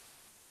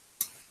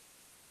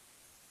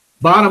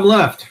 Bottom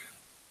left,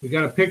 we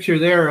got a picture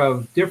there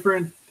of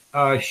different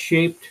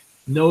shaped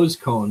nose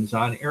cones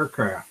on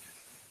aircraft.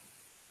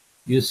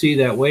 You see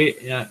that way,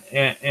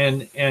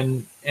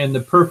 and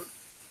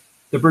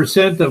the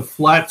percent of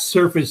flat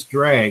surface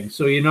drag.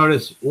 So you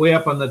notice way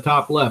up on the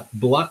top left,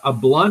 a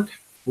blunt,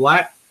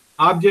 flat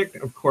object,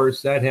 of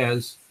course, that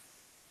has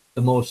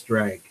the most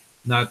drag.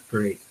 Not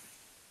great.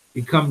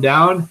 You come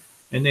down,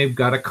 and they've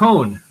got a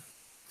cone.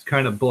 It's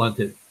kind of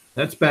blunted.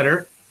 That's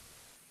better.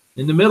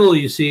 In the middle,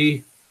 you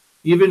see,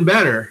 even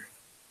better,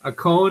 a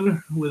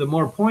cone with a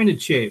more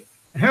pointed shape.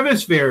 A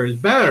hemisphere is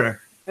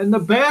better. And the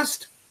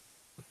best,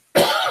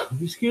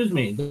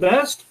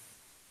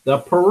 the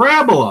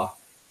parabola.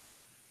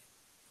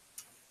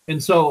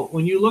 And so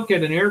when you look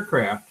at an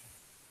aircraft,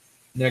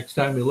 next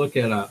time you look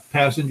at a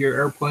passenger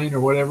airplane or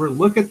whatever,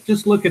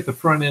 just look at the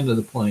front end of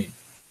the plane.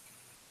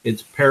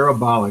 It's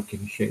parabolic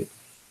in shape,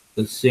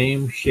 the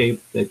same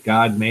shape that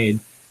God made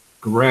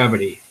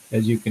gravity,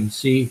 as you can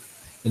see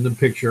in the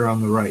picture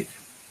on the right.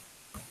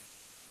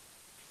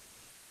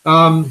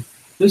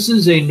 This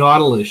is a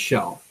Nautilus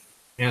shell,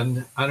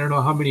 and I don't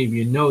know how many of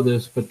you know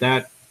this, but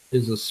that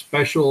is a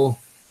special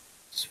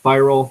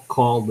spiral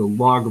called the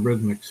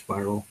logarithmic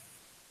spiral.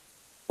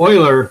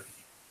 Euler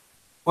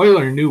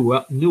knew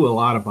a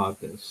lot about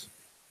this,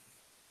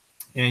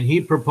 and he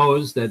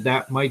proposed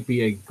that might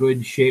be a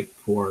good shape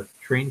for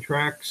train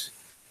tracks.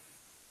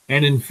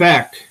 And in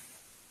fact,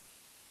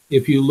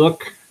 if you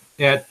look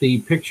at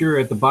the picture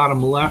at the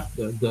bottom left,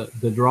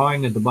 the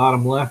drawing at the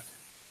bottom left,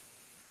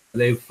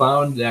 they've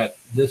found that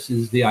this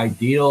is the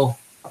ideal,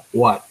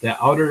 the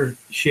outer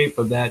shape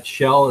of that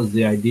shell is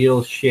the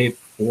ideal shape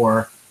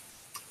for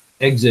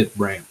exit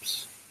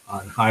ramps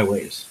on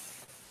highways.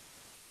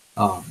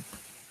 Of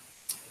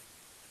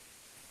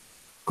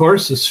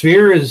course, the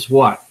sphere is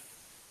what?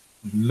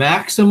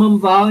 Maximum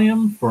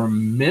volume for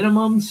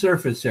minimum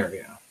surface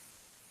area.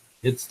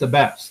 It's the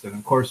best. And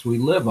of course, we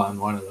live on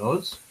one of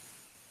those.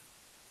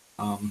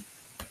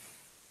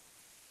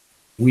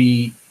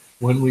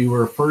 When we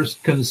were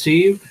first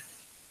conceived,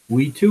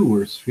 we too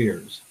were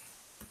spheres.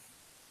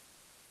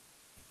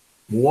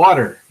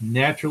 Water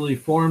naturally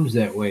forms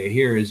that way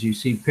here, as you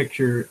see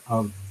picture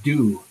of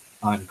dew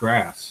on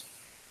grass.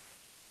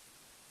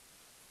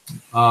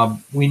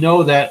 We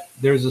know that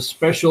there's a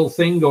special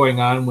thing going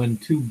on when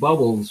two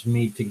bubbles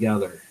meet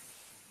together.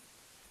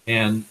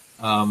 And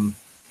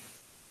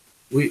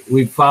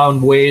we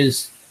found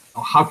ways,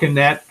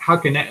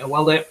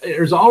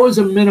 there's always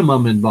a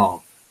minimum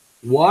involved.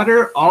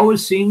 Water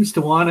always seems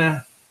to want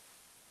to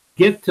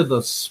get to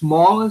the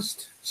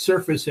smallest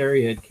surface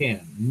area it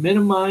can.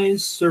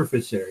 Minimize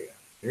surface area.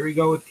 Here we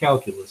go with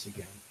calculus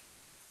again.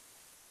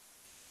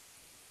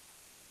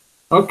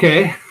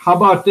 Okay, how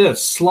about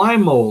this?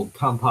 Slime mold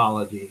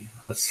topology.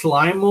 A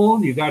slime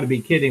mold? You got to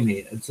be kidding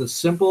me. It's a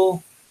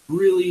simple,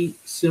 really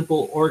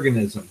simple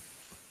organism.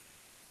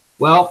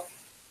 Well,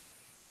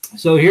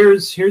 so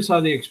here's how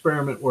the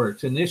experiment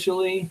works.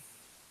 Initially,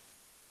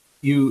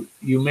 you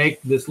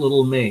make this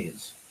little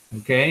maze,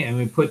 okay? And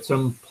we put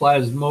some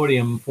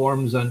plasmodium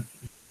forms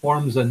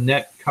a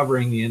net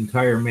covering the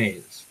entire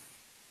maze.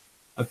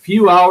 A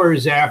few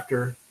hours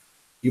after,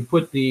 you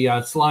put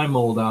the slime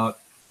mold out,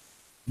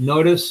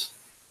 notice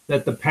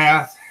that the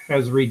path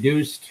has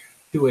reduced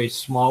to a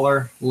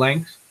smaller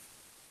length.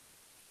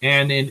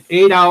 And in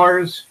 8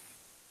 hours,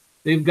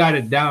 they've got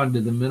it down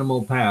to the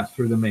minimal path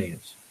through the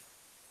maze.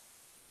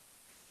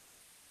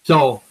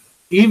 So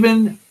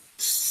even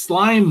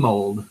slime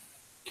mold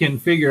can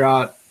figure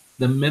out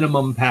the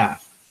minimum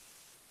path.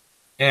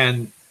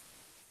 And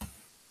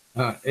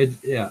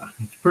it's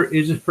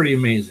just pretty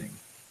amazing.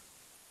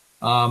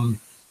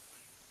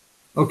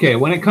 Okay,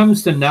 when it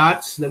comes to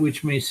knots,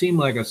 which may seem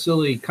like a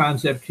silly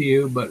concept to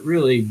you, but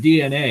really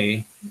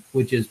DNA,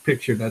 which is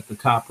pictured at the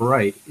top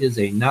right, is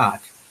a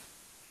knot.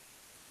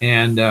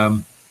 And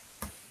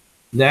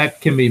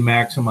that can be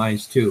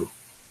maximized too.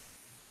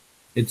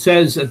 It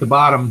says at the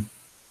bottom,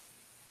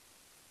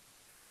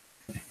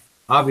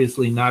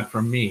 obviously not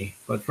from me,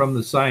 but from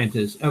the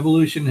scientists,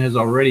 evolution has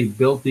already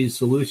built these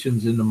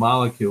solutions into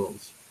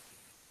molecules.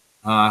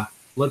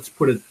 Let's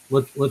put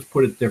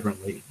it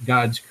differently.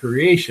 God's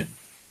creation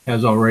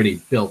has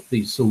already built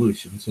these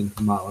solutions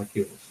into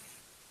molecules.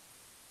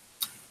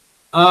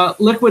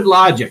 Liquid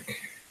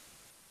logic.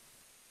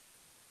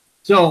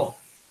 So,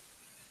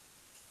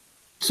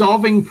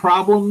 solving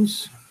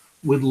problems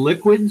with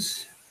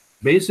liquids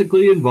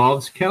basically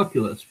involves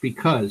calculus,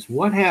 because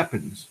what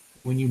happens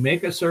when you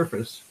make a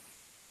surface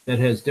that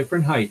has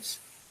different heights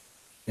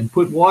and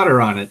put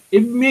water on it,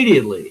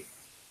 immediately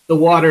the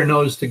water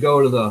knows to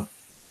go to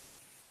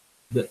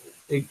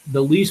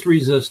the least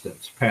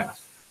resistance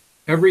path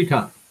every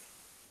time.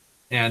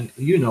 And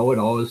you know it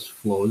always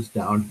flows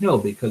downhill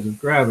because of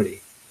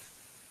gravity.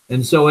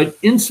 And so it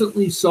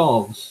instantly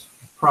solves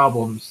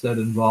problems that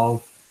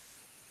involve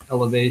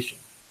elevation.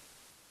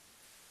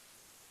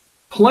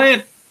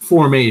 Plant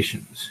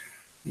formations.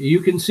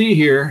 You can see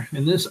here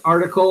in this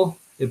article,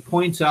 it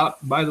points out,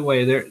 by the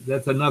way,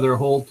 that's another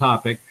whole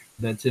topic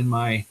that's in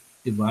my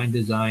Divine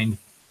Design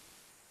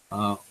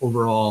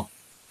overall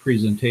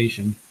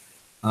presentation.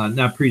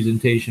 Not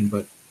presentation,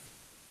 but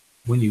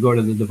when you go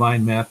to the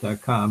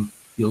divinemath.com,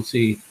 you'll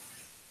see.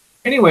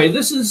 Anyway,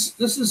 this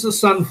is a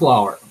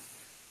sunflower,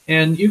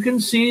 and you can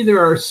see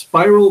there are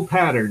spiral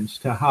patterns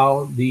to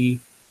how the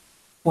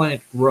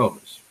plant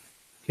grows.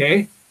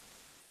 Okay,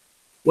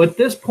 what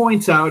this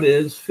points out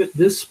is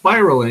this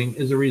spiraling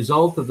is a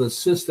result of the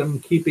system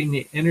keeping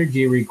the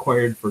energy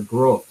required for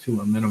growth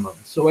to a minimum.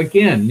 So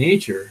again,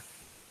 nature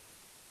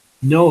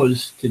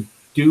knows to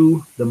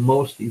do the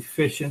most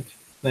efficient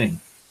thing.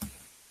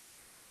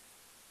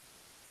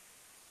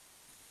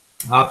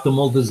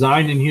 Optimal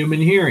design in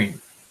human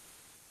hearing.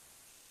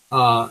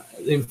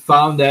 They've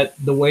found that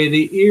the way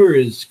the ear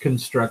is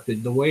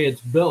constructed, the way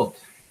it's built,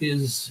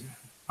 is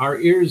our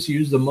ears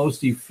use the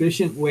most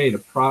efficient way to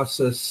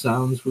process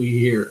sounds we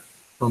hear,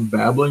 from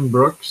babbling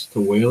brooks to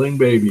wailing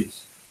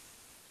babies.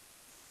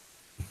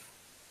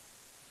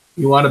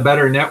 You want a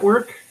better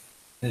network?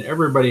 And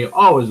everybody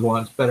always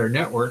wants better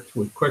networks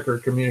with quicker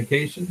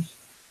communications.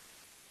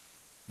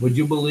 Would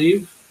you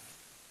believe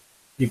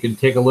you can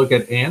take a look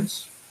at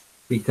ants?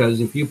 Because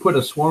if you put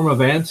a swarm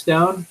of ants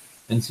down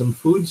and some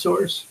food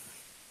source,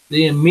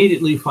 they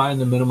immediately find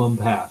the minimum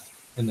path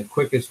and the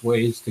quickest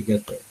ways to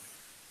get there.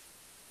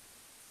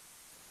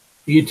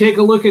 You take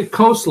a look at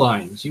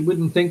coastlines, you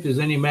wouldn't think there's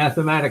any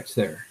mathematics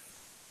there.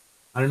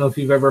 I don't know if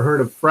you've ever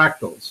heard of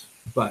fractals,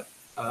 but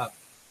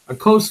a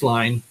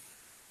coastline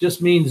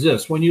just means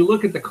this. When you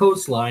look at the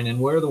coastline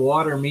and where the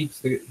water meets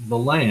the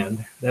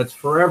land, that's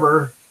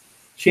forever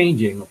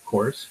changing, of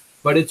course,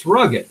 but it's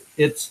rugged.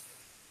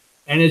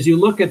 And as you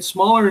look at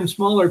smaller and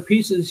smaller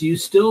pieces, you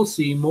still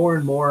see more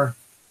and more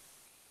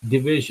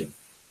division.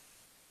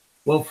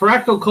 Well,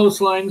 fractal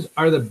coastlines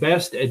are the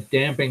best at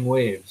damping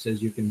waves,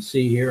 as you can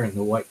see here in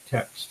the white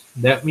text.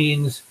 That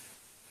means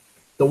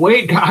the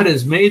way God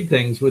has made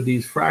things with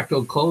these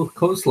fractal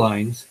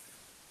coastlines,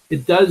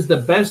 it does the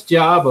best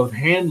job of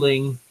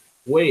handling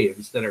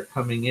waves that are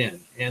coming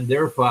in, and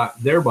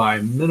thereby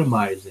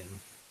minimizing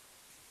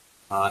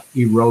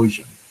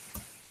erosion.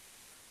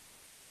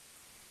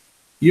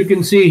 You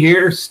can see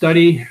here,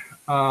 study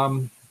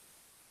the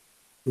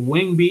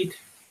wing beat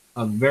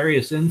of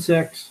various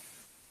insects.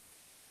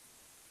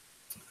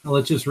 Now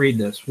let's just read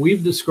this.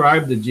 We've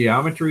described the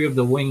geometry of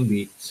the wing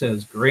beat,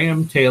 says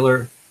Graham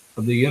Taylor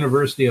of the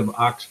University of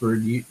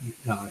Oxford,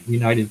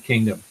 United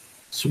Kingdom.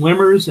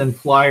 Swimmers and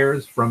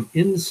flyers, from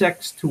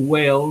insects to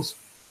whales,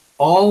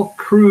 all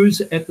cruise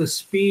at the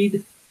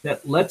speed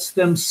that lets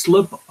them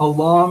slip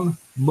along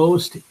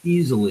most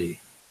easily.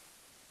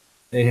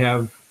 They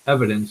have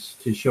evidence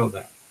to show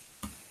that.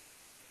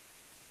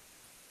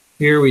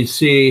 Here we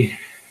see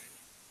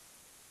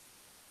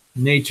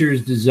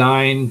nature's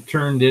design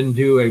turned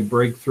into a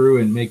breakthrough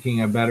in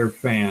making a better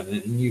fan.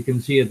 And you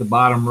can see at the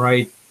bottom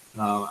right,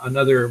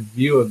 another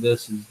view of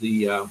this is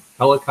the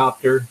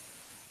helicopter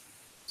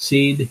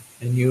seed,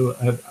 and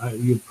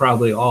you've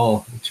probably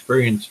all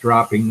experienced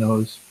dropping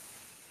those.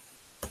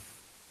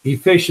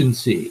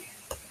 Efficiency.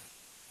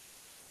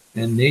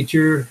 And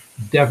nature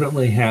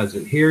definitely has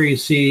it. Here you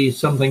see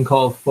something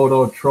called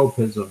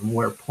phototropism,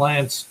 where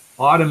plants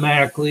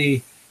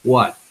automatically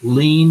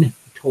lean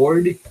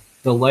toward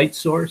the light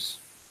source.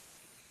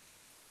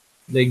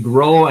 They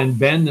grow and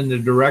bend in the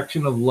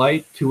direction of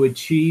light to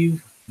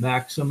achieve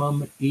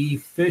maximum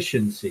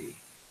efficiency.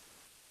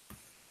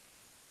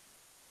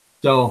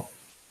 So,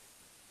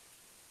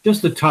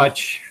 just a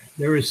touch.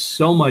 There is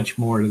so much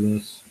more to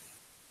this.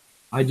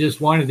 I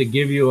just wanted to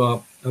give you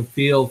a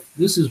feel.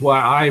 This is why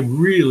I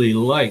really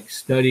like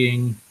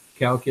studying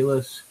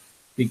calculus,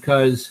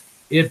 because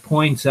it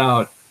points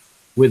out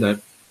with a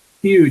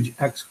huge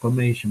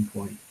exclamation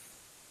point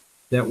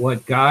that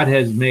what God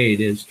has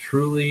made is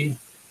truly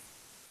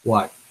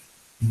what?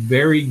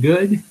 Very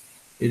good.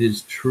 It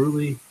is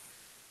truly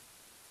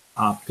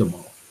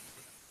optimal.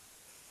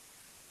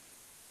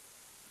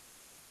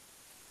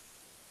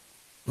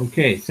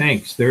 Okay,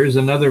 thanks. There is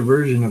another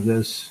version of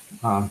this.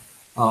 I'll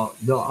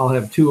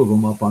have two of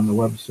them up on the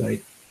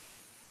website.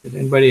 Did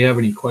anybody have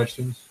any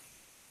questions?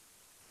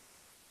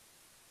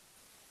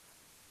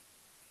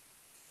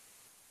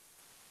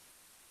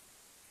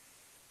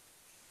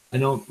 I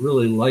don't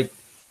really like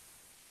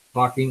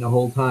talking the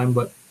whole time,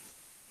 but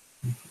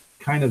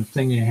kind of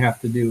thing you have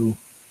to do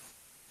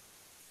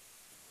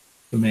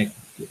to make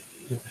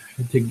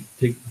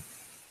to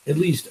at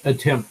least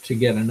attempt to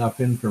get enough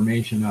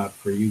information out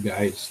for you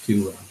guys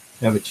to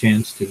have a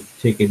chance to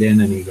take it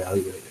in and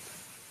evaluate it.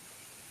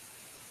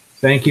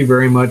 Thank you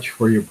very much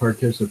for your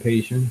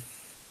participation.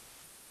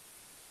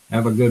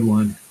 Have a good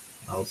one.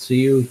 I'll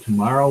see you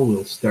tomorrow.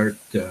 We'll start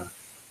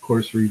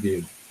course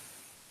review.